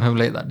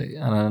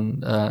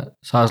 And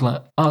so I was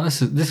like, "Oh,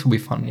 this will be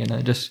fun,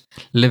 just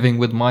living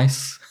with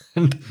mice."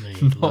 And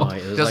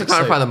Just to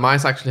clarify, the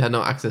mice actually had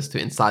no access to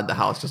inside the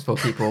house, just for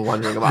people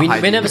wondering about we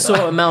hygiene. never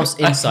saw a mouse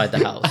inside the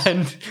house.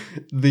 And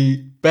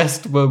the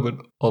best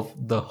moment of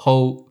the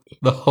whole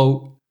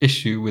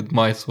issue with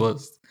mice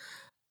was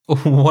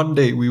one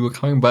day we were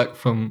coming back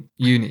from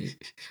uni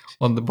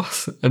on the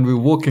bus and we were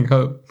walking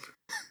home.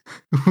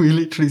 We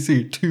literally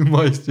see 2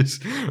 mice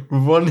just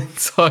run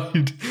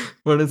inside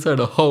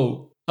a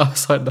hole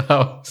outside the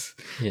house.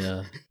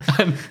 Yeah.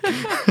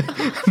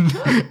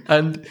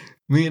 And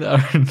me and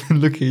Aaron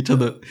look at each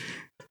other,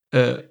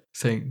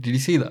 saying, "Did you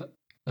see that?"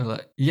 I'm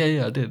like,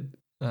 "Yeah, I did.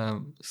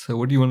 So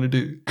what do you want to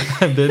do?"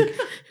 And then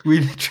we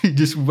literally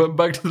just went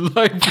back to the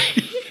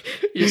library.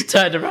 You just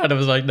turned around and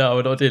was like, "No,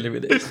 we're not dealing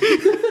with this."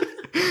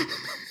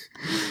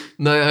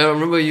 No, I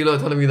remember you lot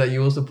telling me that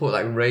you also put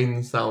like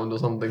rain sound or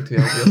something to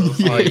help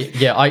yourself.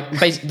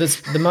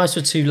 The mice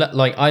were too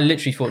I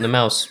literally thought the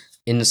mouse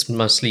in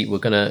my sleep were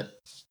gonna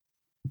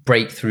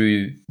break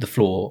through the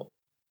floor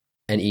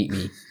and eat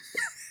me.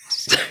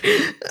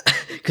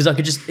 Because I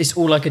could it's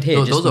all I could hear.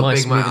 No, just those are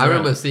mice big mice. moving I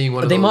remember around. seeing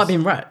one But of they those. might have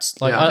been rats.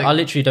 Yeah, I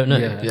literally don't know.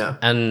 Yeah.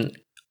 And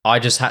I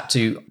just had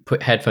to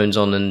put headphones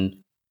on and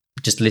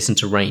just listen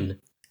to rain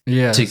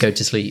to go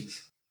to sleep.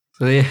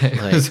 So yeah,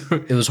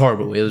 It was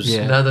horrible. It was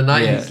Yeah. Now, the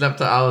night he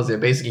slept at ours,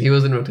 basically he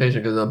was in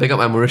rotation because I big up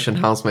my Mauritian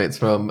housemates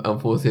from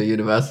 4th year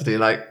university.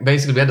 Like,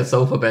 basically, we had a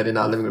sofa bed in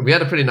our living room. We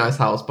had a pretty nice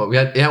house, but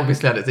it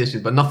obviously had its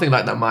issues, but nothing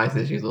like that mice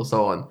issues or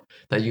so on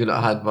that you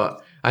lot had.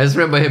 But I just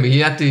remember him.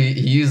 He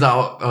used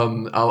our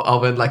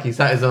oven, like he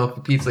sat his own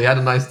pizza. He had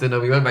a nice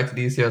dinner. We went back to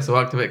DCO, so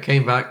worked a bit,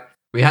 came back.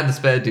 We had the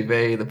spare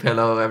duvet, the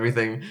pillow,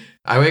 everything.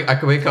 I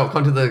could wake up,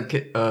 come to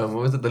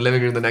the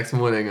living room the next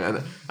morning,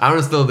 and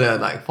Aaron's still there,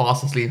 like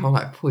fast asleep. I'm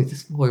like, boy,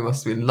 this boy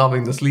must be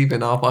loving the sleep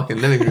in our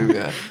fucking living room,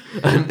 yeah.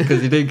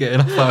 Because he didn't get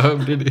enough at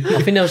home, did he?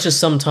 I think there was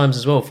just sometimes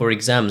as well for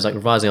exams, like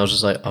revising, I was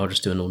just like, I'll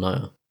just do an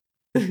all-nighter.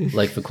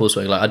 Like for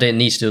coursework, like I didn't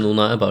need to do an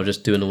all-nighter, but I'll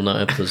just do an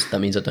all-nighter because that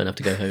means I don't have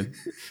to go home.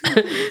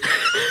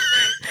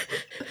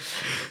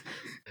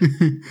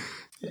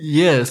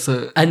 Yeah,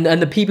 so... And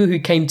the people who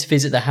came to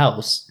visit the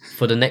house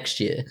for the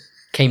next year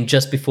came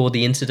just before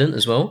the incident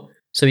as well.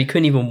 So he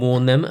couldn't even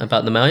warn them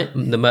about the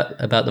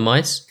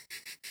mice.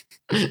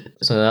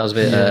 So that was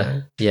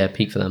a bit,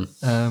 peak for them.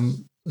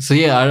 So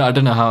yeah, I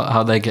don't know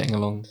how they're getting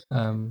along.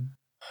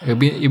 It'd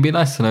be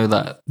nice to know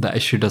that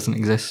issue doesn't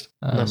exist.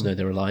 Nice to know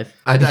they're alive.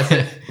 I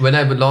when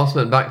I last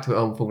went back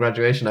to for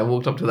graduation, I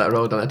walked up to that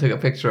road and I took a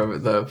picture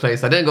of the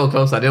place. I didn't go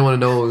close. I didn't want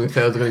to know if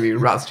there was going to be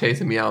rats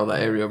chasing me out of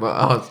that area.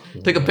 But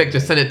took a picture,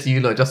 sent it to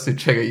you, just to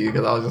trigger you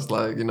because I was just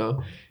like,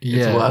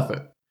 it's worth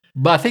it.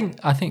 But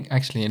I think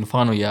actually in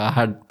final year I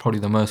had probably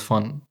the most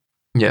fun.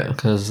 Yeah,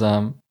 because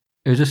it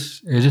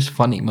was just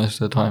funny most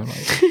of the time.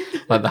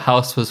 Like the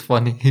house was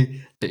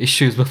funny, the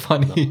issues were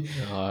funny.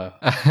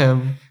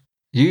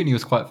 Uni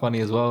was quite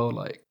funny as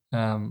well.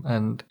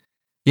 And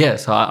yeah,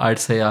 so I'd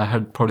say I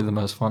had probably the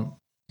most fun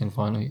in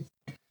final year.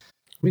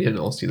 We didn't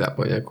all see that,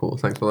 but yeah, cool.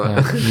 Thanks for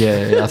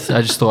that.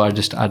 I just thought I'd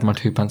just add my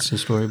 2 pence to the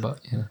story, but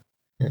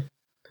yeah.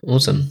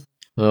 Awesome.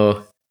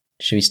 Well,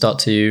 should we start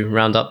to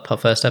round up our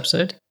first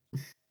episode?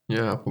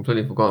 Yeah, I've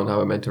completely forgotten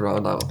how I meant to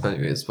round out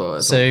anyways.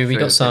 But so we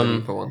got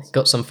some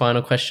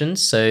final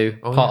questions. So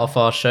part of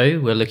our show,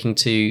 we're looking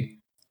to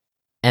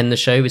end the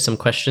show with some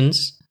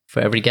questions for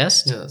every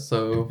guest. Yeah,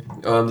 so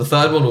the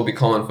third one will be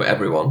common for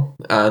everyone,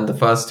 and the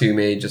first 2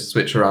 may just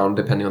switch around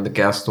depending on the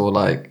guest, or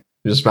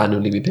just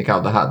randomly we pick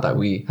out the hat that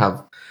we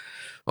have,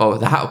 or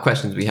the hat of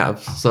questions we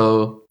have.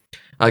 So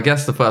I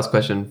guess the first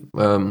question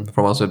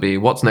from us would be,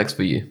 what's next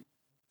for you,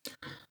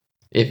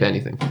 if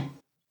anything?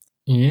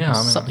 Yeah,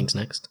 something's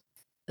next.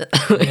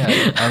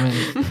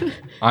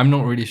 I'm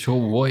not really sure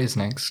what is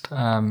next.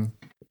 But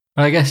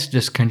I guess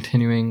just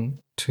continuing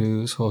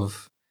to sort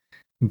of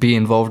be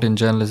involved in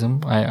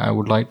journalism. I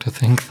would like to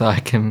think that I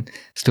can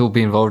still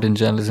be involved in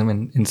journalism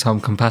in some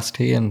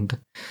capacity, and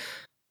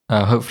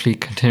hopefully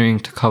continuing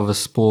to cover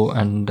sport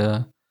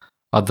and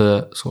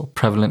other sort of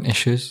prevalent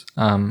issues.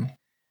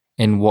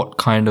 In what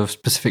kind of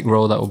specific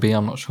role that will be,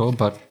 I'm not sure,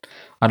 but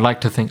I'd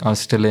like to think I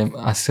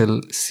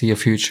still see a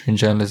future in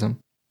journalism.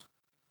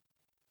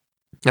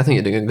 I think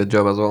you're doing a good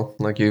job as well.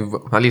 You've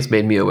at least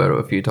made me aware of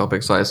a few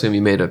topics, so I assume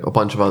you made a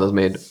bunch of others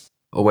made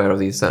aware of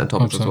these certain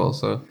topics as well.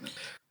 So,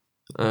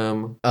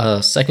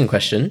 second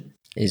question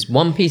is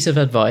one piece of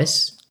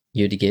advice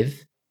you'd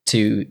give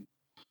to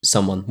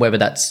someone, whether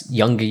that's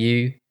younger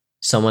you,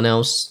 someone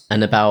else,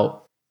 and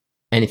about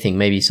anything,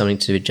 maybe something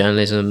to do with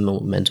journalism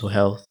or mental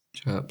health.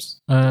 Perhaps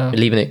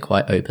leaving it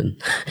quite open.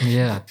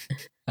 Yeah.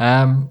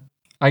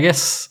 I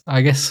guess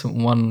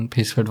one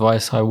piece of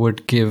advice I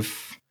would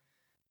give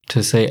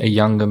to say a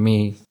younger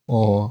me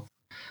or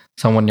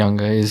someone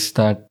younger is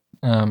that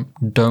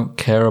don't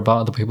care about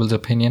other people's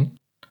opinion.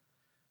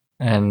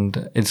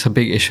 And it's a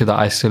big issue that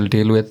I still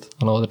deal with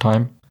a lot of the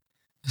time.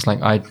 It's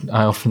like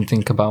I often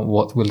think about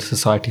what will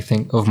society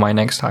think of my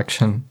next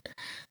action.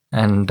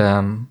 And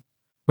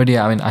but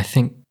yeah, I mean, I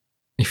think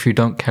if you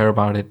don't care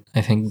about it,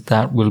 I think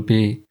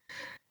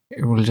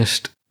it will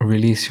just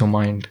release your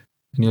mind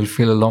and you'll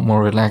feel a lot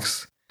more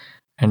relaxed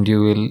and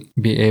you will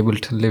be able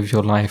to live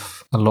your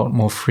life a lot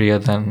more freer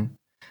than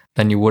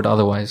you would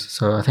otherwise.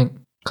 So I think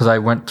because I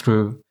went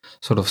through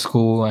sort of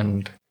school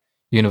and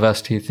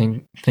university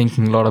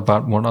thinking a lot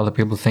about what other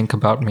people think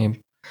about me,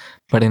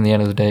 but in the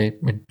end of the day,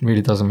 it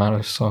really doesn't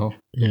matter. So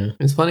Yeah.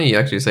 It's funny you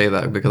actually say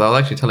that, because I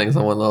was actually telling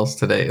someone else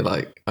today,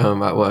 like at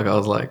work, I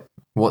was like,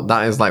 what,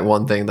 that is like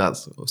one thing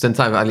that's, since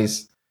I've at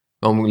least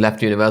when we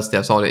left university,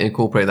 I've started to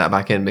incorporate that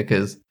back in,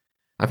 because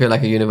I feel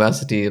like a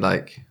university,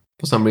 like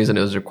for some reason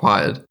it was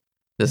required,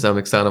 there's some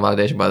external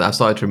validation, but I've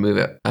started to remove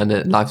it,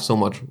 and life's so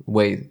much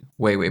way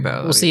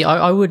better. Well, see,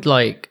 I would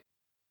like,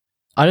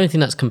 I don't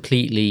think that's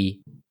completely,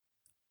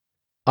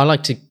 I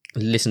like to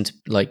listen to,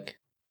 like,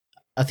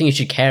 I think you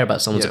should care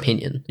about someone's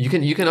opinion. You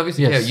can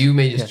obviously Yes. care. You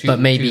may just choose, But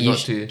maybe choose you not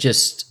should to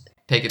just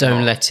take it. don't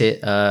apart. let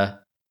it,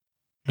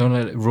 don't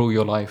let it rule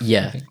your life.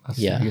 Yeah, I think that's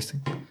yeah. the biggest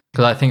thing.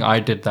 Because I think I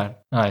did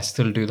that. I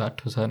still do that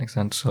to a certain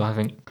extent. So I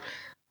think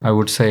I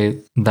would say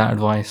that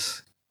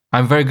advice.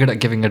 I'm very good at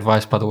giving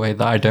advice, by the way,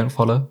 that I don't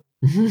follow.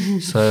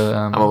 So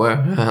I'm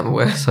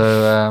aware.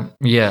 So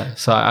yeah,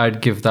 so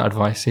I'd give that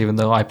advice, even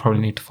though I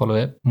probably need to follow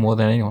it more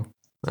than anyone.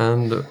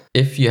 And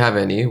if you have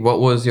any, what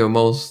was your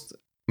most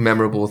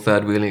memorable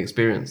third wheeling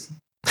experience?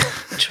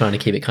 trying to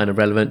keep it kind of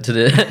relevant to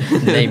the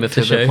name of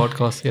the To show.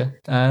 podcast.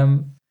 Yeah.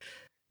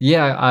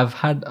 Yeah, I've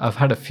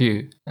had a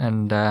few,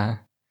 and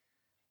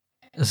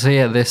so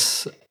yeah,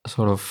 this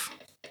sort of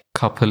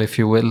couple, if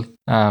you will,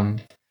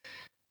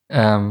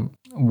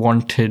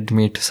 wanted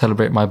me to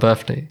celebrate my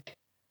birthday,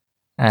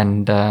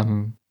 and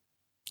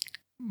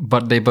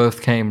but they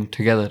both came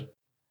together,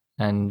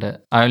 and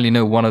I only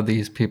know one of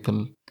these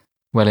people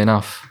well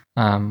enough,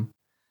 and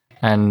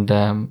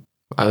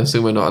I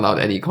assume we're not allowed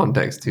any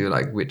context to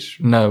like which.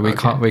 no, we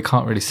Okay.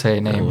 can't really say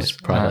names. it's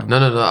private. No.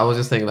 I was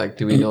just saying, like,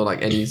 do we know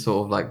like any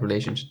sort of like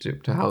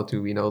relationship to how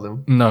do we know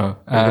them? No,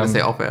 We're gonna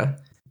say off air.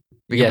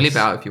 We can bleep it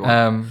out if you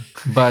want.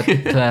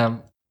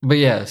 But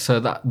yeah, so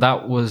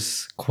that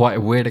was quite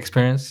a weird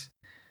experience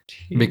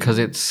because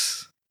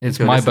it's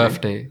You're my listening.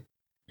 birthday.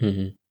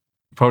 Mhm.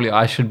 Probably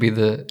I should be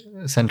the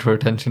center of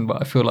attention,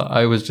 but I feel like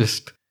I was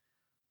just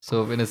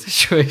sort of in a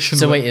situation.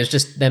 So where- wait, it was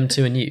just them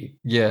two and you?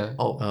 yeah.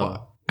 Oh, Oh.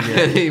 fuck.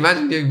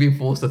 Imagine you being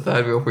forced to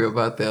third wheel for your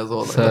birthday as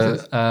well. Like,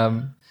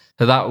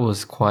 So that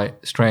was quite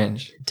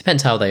strange.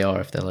 Depends how they are,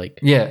 if they're like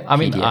Yeah, I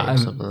mean, PDA or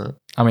something like that.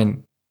 I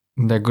mean,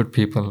 they're good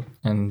people,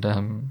 and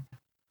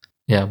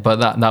yeah, but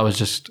that was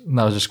just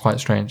quite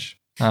strange.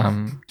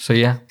 So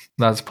yeah,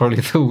 that's probably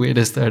the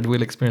weirdest third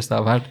wheel experience that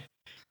I've had,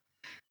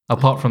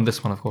 apart from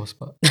this one, of course.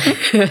 But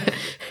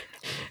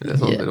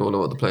There's one Yeah. bit all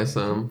over the place.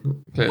 I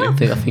Clearly,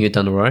 think you've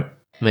done all right.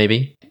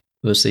 Maybe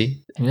we'll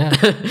see. yeah,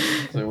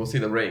 so we'll see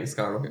the ratings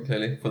skyrocket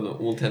clearly for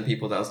all 10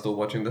 people that are still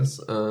watching this.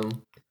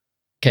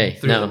 Okay,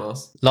 3 of them now are.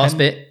 last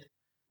bit.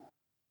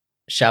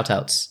 Shout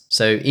outs.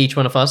 So each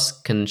one of us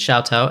can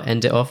shout out,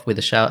 end it off with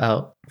a shout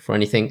out for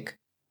anything.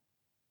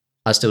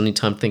 I still need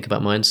time to think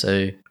about mine,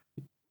 so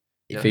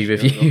if either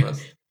of you.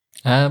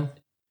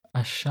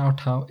 a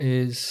shout out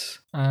is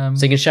So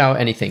you can shout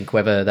anything,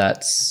 whether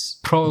that's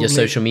Probably- your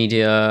social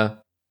media,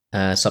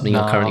 something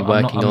you're currently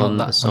working on,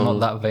 a I'm song, not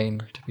that vain,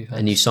 to be fair.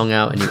 a new song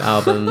out, a new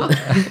album.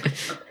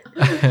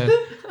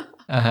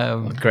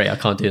 Great, I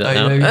can't do that I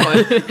know, now.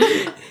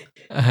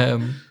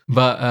 you're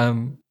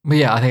But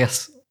yeah,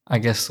 I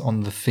guess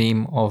on the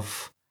theme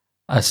of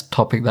a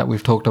topic that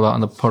we've talked about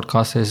on the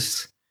podcast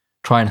is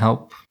try and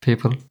help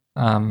people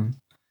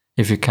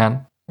if you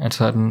can at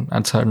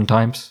certain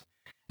times.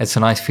 It's a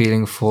nice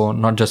feeling for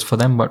not just for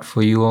them but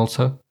for you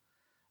also.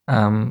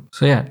 So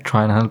yeah,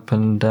 try and help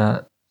and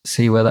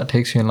see where that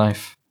takes you in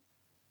life.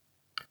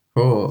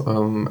 Cool.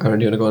 Aaron,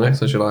 do you want to go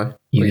next or shall I?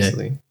 You go.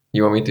 Recently.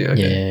 You want me to?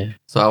 Okay. Yeah.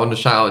 So I want to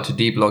shout out to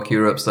D Block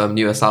Europe's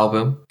newest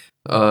album.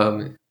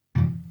 Forgot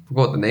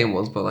what the name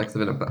was, but like it's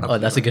been a Oh,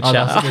 that's a good Oh,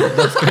 shout that's out. good.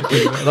 That's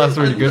good. That's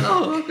really good.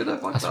 Oh, how could I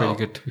fuck That's that really up?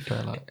 good to be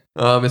fair. Like,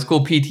 It's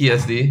called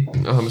PTSD.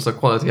 It's a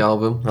quality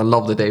album. I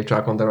love the Dave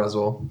track on there as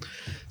well.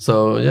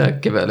 So yeah,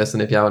 give it a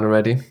listen if you haven't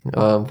already.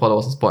 Follow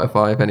us on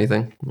Spotify if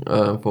anything,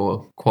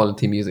 for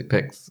quality music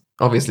picks.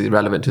 Obviously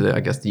relevant to the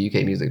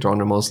UK music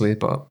genre mostly,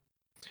 but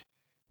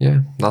yeah,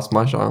 that's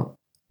my shout out.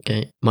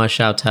 Okay, my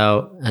shout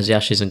out, as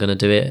Yash isn't going to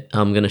do it,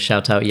 I'm going to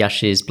shout out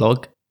Yash's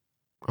blog.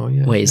 Oh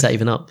yeah. Wait, is that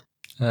even up?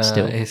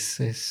 Still.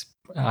 it's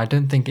I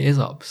don't think it is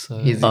up.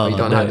 So We Oh,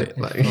 don't no. have it.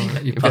 Like,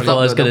 You if I it's thought up,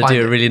 I was they'll going to find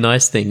do a it. really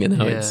nice thing, and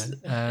now yeah.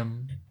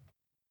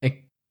 it's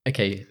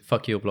okay.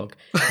 Fuck your blog.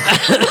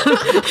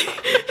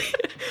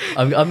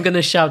 I'm going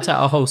to shout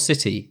out a whole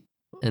city,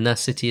 and that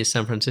city is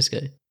San Francisco.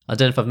 I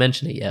don't know if I've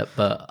mentioned it yet,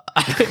 but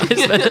I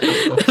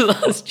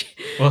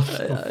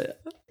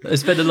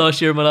spent the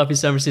last year of my life in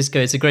San Francisco.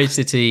 It's a great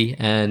city,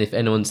 and if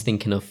anyone's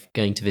thinking of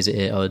going to visit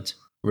it, I'd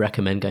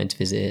recommend going to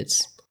visit.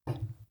 It's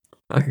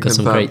I can got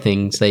some confirm. great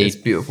things. It's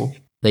beautiful.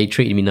 They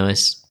treated me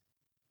nice,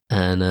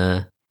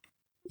 and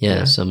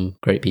Yeah. some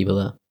great people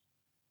there.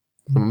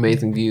 Some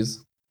amazing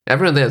views.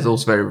 Everyone there is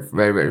also very,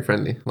 very, very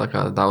friendly. Like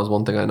that was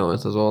one thing I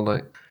noticed as well.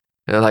 Like,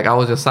 like I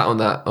was just sat on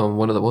that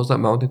one of the, what was that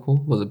mountain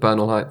called? Was it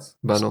Bernal Heights?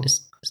 Bernal.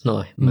 It's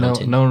not a No,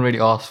 mountain. no one really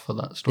asked for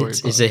that story.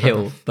 it's but a fair hill,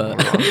 enough. but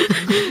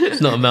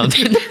it's not a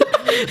mountain.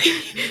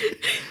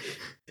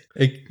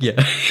 Yeah.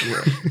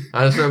 Yeah.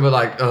 I just remember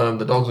like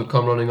the dogs would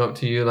come running up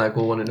to you, like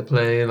all wanting to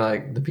play.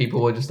 Like the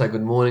people were just like,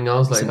 "Good morning." I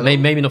was like, So "Hello."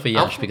 maybe not for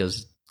Yash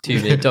because too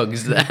many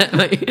dogs there.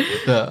 Like,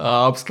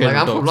 I'm scared Like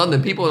of I'm from dogs.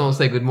 London. People don't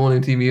say good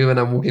morning to me when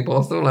I'm walking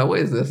past them. Like, what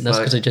is this? that's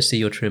Like, because I just see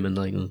your trim and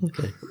like,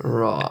 okay.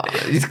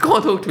 right. You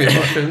can't talk to me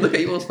about him. Look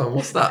at yours, man.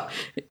 What's that?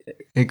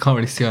 You can't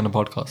really see on the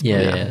podcast.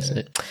 Yeah.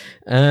 So,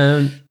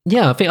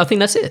 I think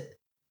that's it.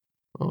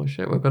 Oh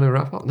shit, we're gonna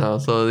wrap up now.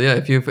 So yeah,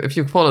 if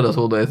you've followed us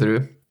all the way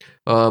through,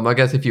 I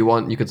guess if you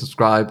want, you could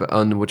subscribe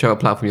on whichever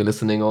platform you're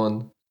listening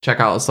on. Check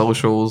out our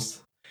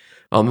socials.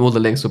 All the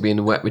links will be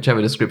in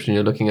whichever description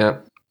you're looking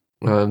at.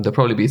 There'll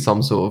probably be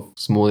some sort of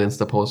small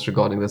Insta post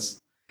regarding this.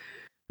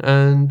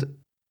 And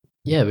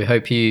Yeah, we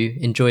hope you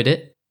enjoyed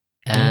it.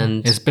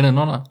 And It's been an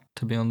honor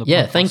to be on the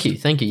podcast.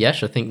 thank you,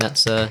 Yash. I think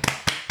that's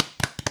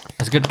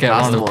It's good to get a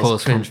that's round the of most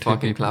applause from cringe two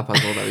fucking people. clap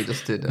as well that we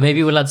just did.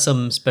 maybe we'll add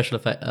some special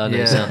effect. No,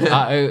 Yeah. sound.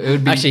 It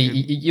would be Actually,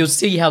 you'll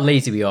see how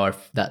lazy we are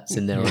if that's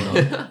in there or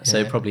not. So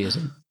it probably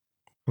isn't.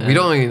 We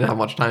don't even have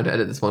much time to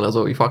edit this one as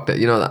well. We fucked it.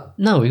 You know that.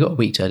 No, we got a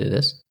week to edit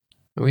this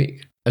A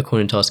week.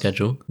 according to our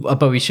schedule. But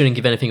we shouldn't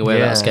give anything away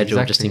about Yeah, our schedule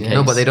just exactly, in yeah. case.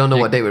 No, but they don't know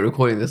what day we're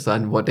recording this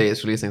and what day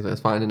it's releasing, so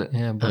it's fine, isn't it?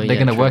 Yeah, but Oh, they're yeah,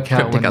 gonna true. work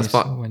out Cryptic as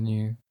fuck. when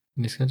you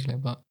schedule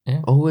it. But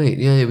yeah, Oh wait,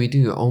 yeah, we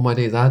do. Oh my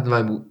days, I had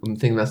my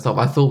thing messed up.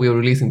 I thought we were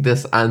releasing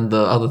this and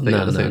the other thing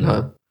at the same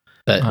time.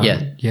 But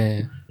yeah,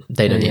 yeah.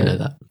 they don't even Yeah. know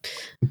that.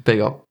 Big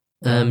up.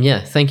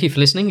 Thank you for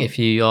listening. If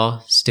you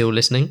are still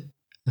listening,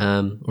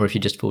 or if you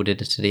just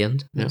forwarded it to the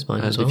end, that's fine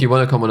And as well. if you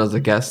want to come on as a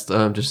guest,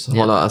 just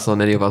holler at us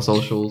on any of our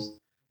socials.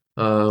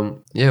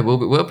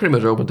 We're pretty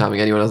much open to having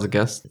anyone as a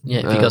guest.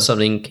 if you got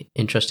something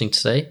interesting to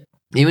say,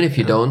 Even if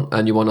you don't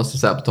and you want us to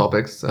set up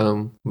topics,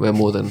 we're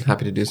more than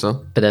happy to do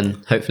so. but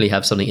then hopefully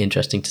have something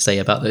interesting to say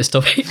about those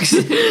topics.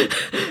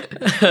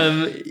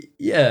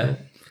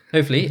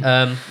 Hopefully.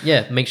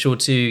 Make sure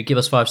to give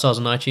us 5 stars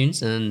on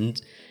iTunes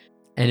and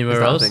anywhere Is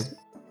that a else. thing?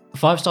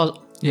 5 stars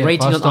Yeah,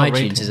 rating on 5-star iTunes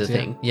ratings, is a yeah.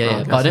 thing. Oh, Yeah,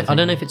 okay, but that's I a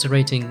don't know thing. if it's a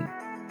rating.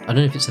 I don't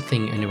know if it's a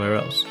thing anywhere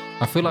else.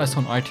 I feel like it's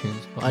on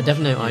iTunes. But I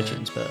definitely know yeah.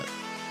 iTunes, but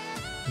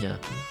yeah.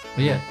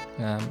 But yeah,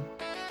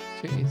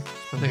 Jeez.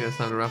 I think it's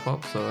time to wrap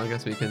up, so I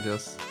guess we can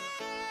just...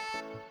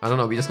 I don't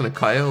know, are we just going to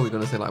cut it or are we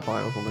going to say like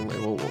bye or something?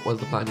 Like, what's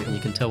the plan You here?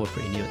 can tell we're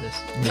pretty new at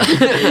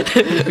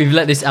this. We've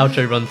let this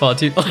outro run far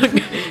too long.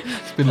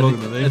 it's been longer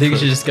than I think we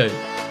should just go.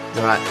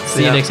 Alright,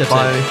 See you ya. next episode.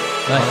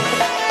 Bye.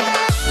 Bye.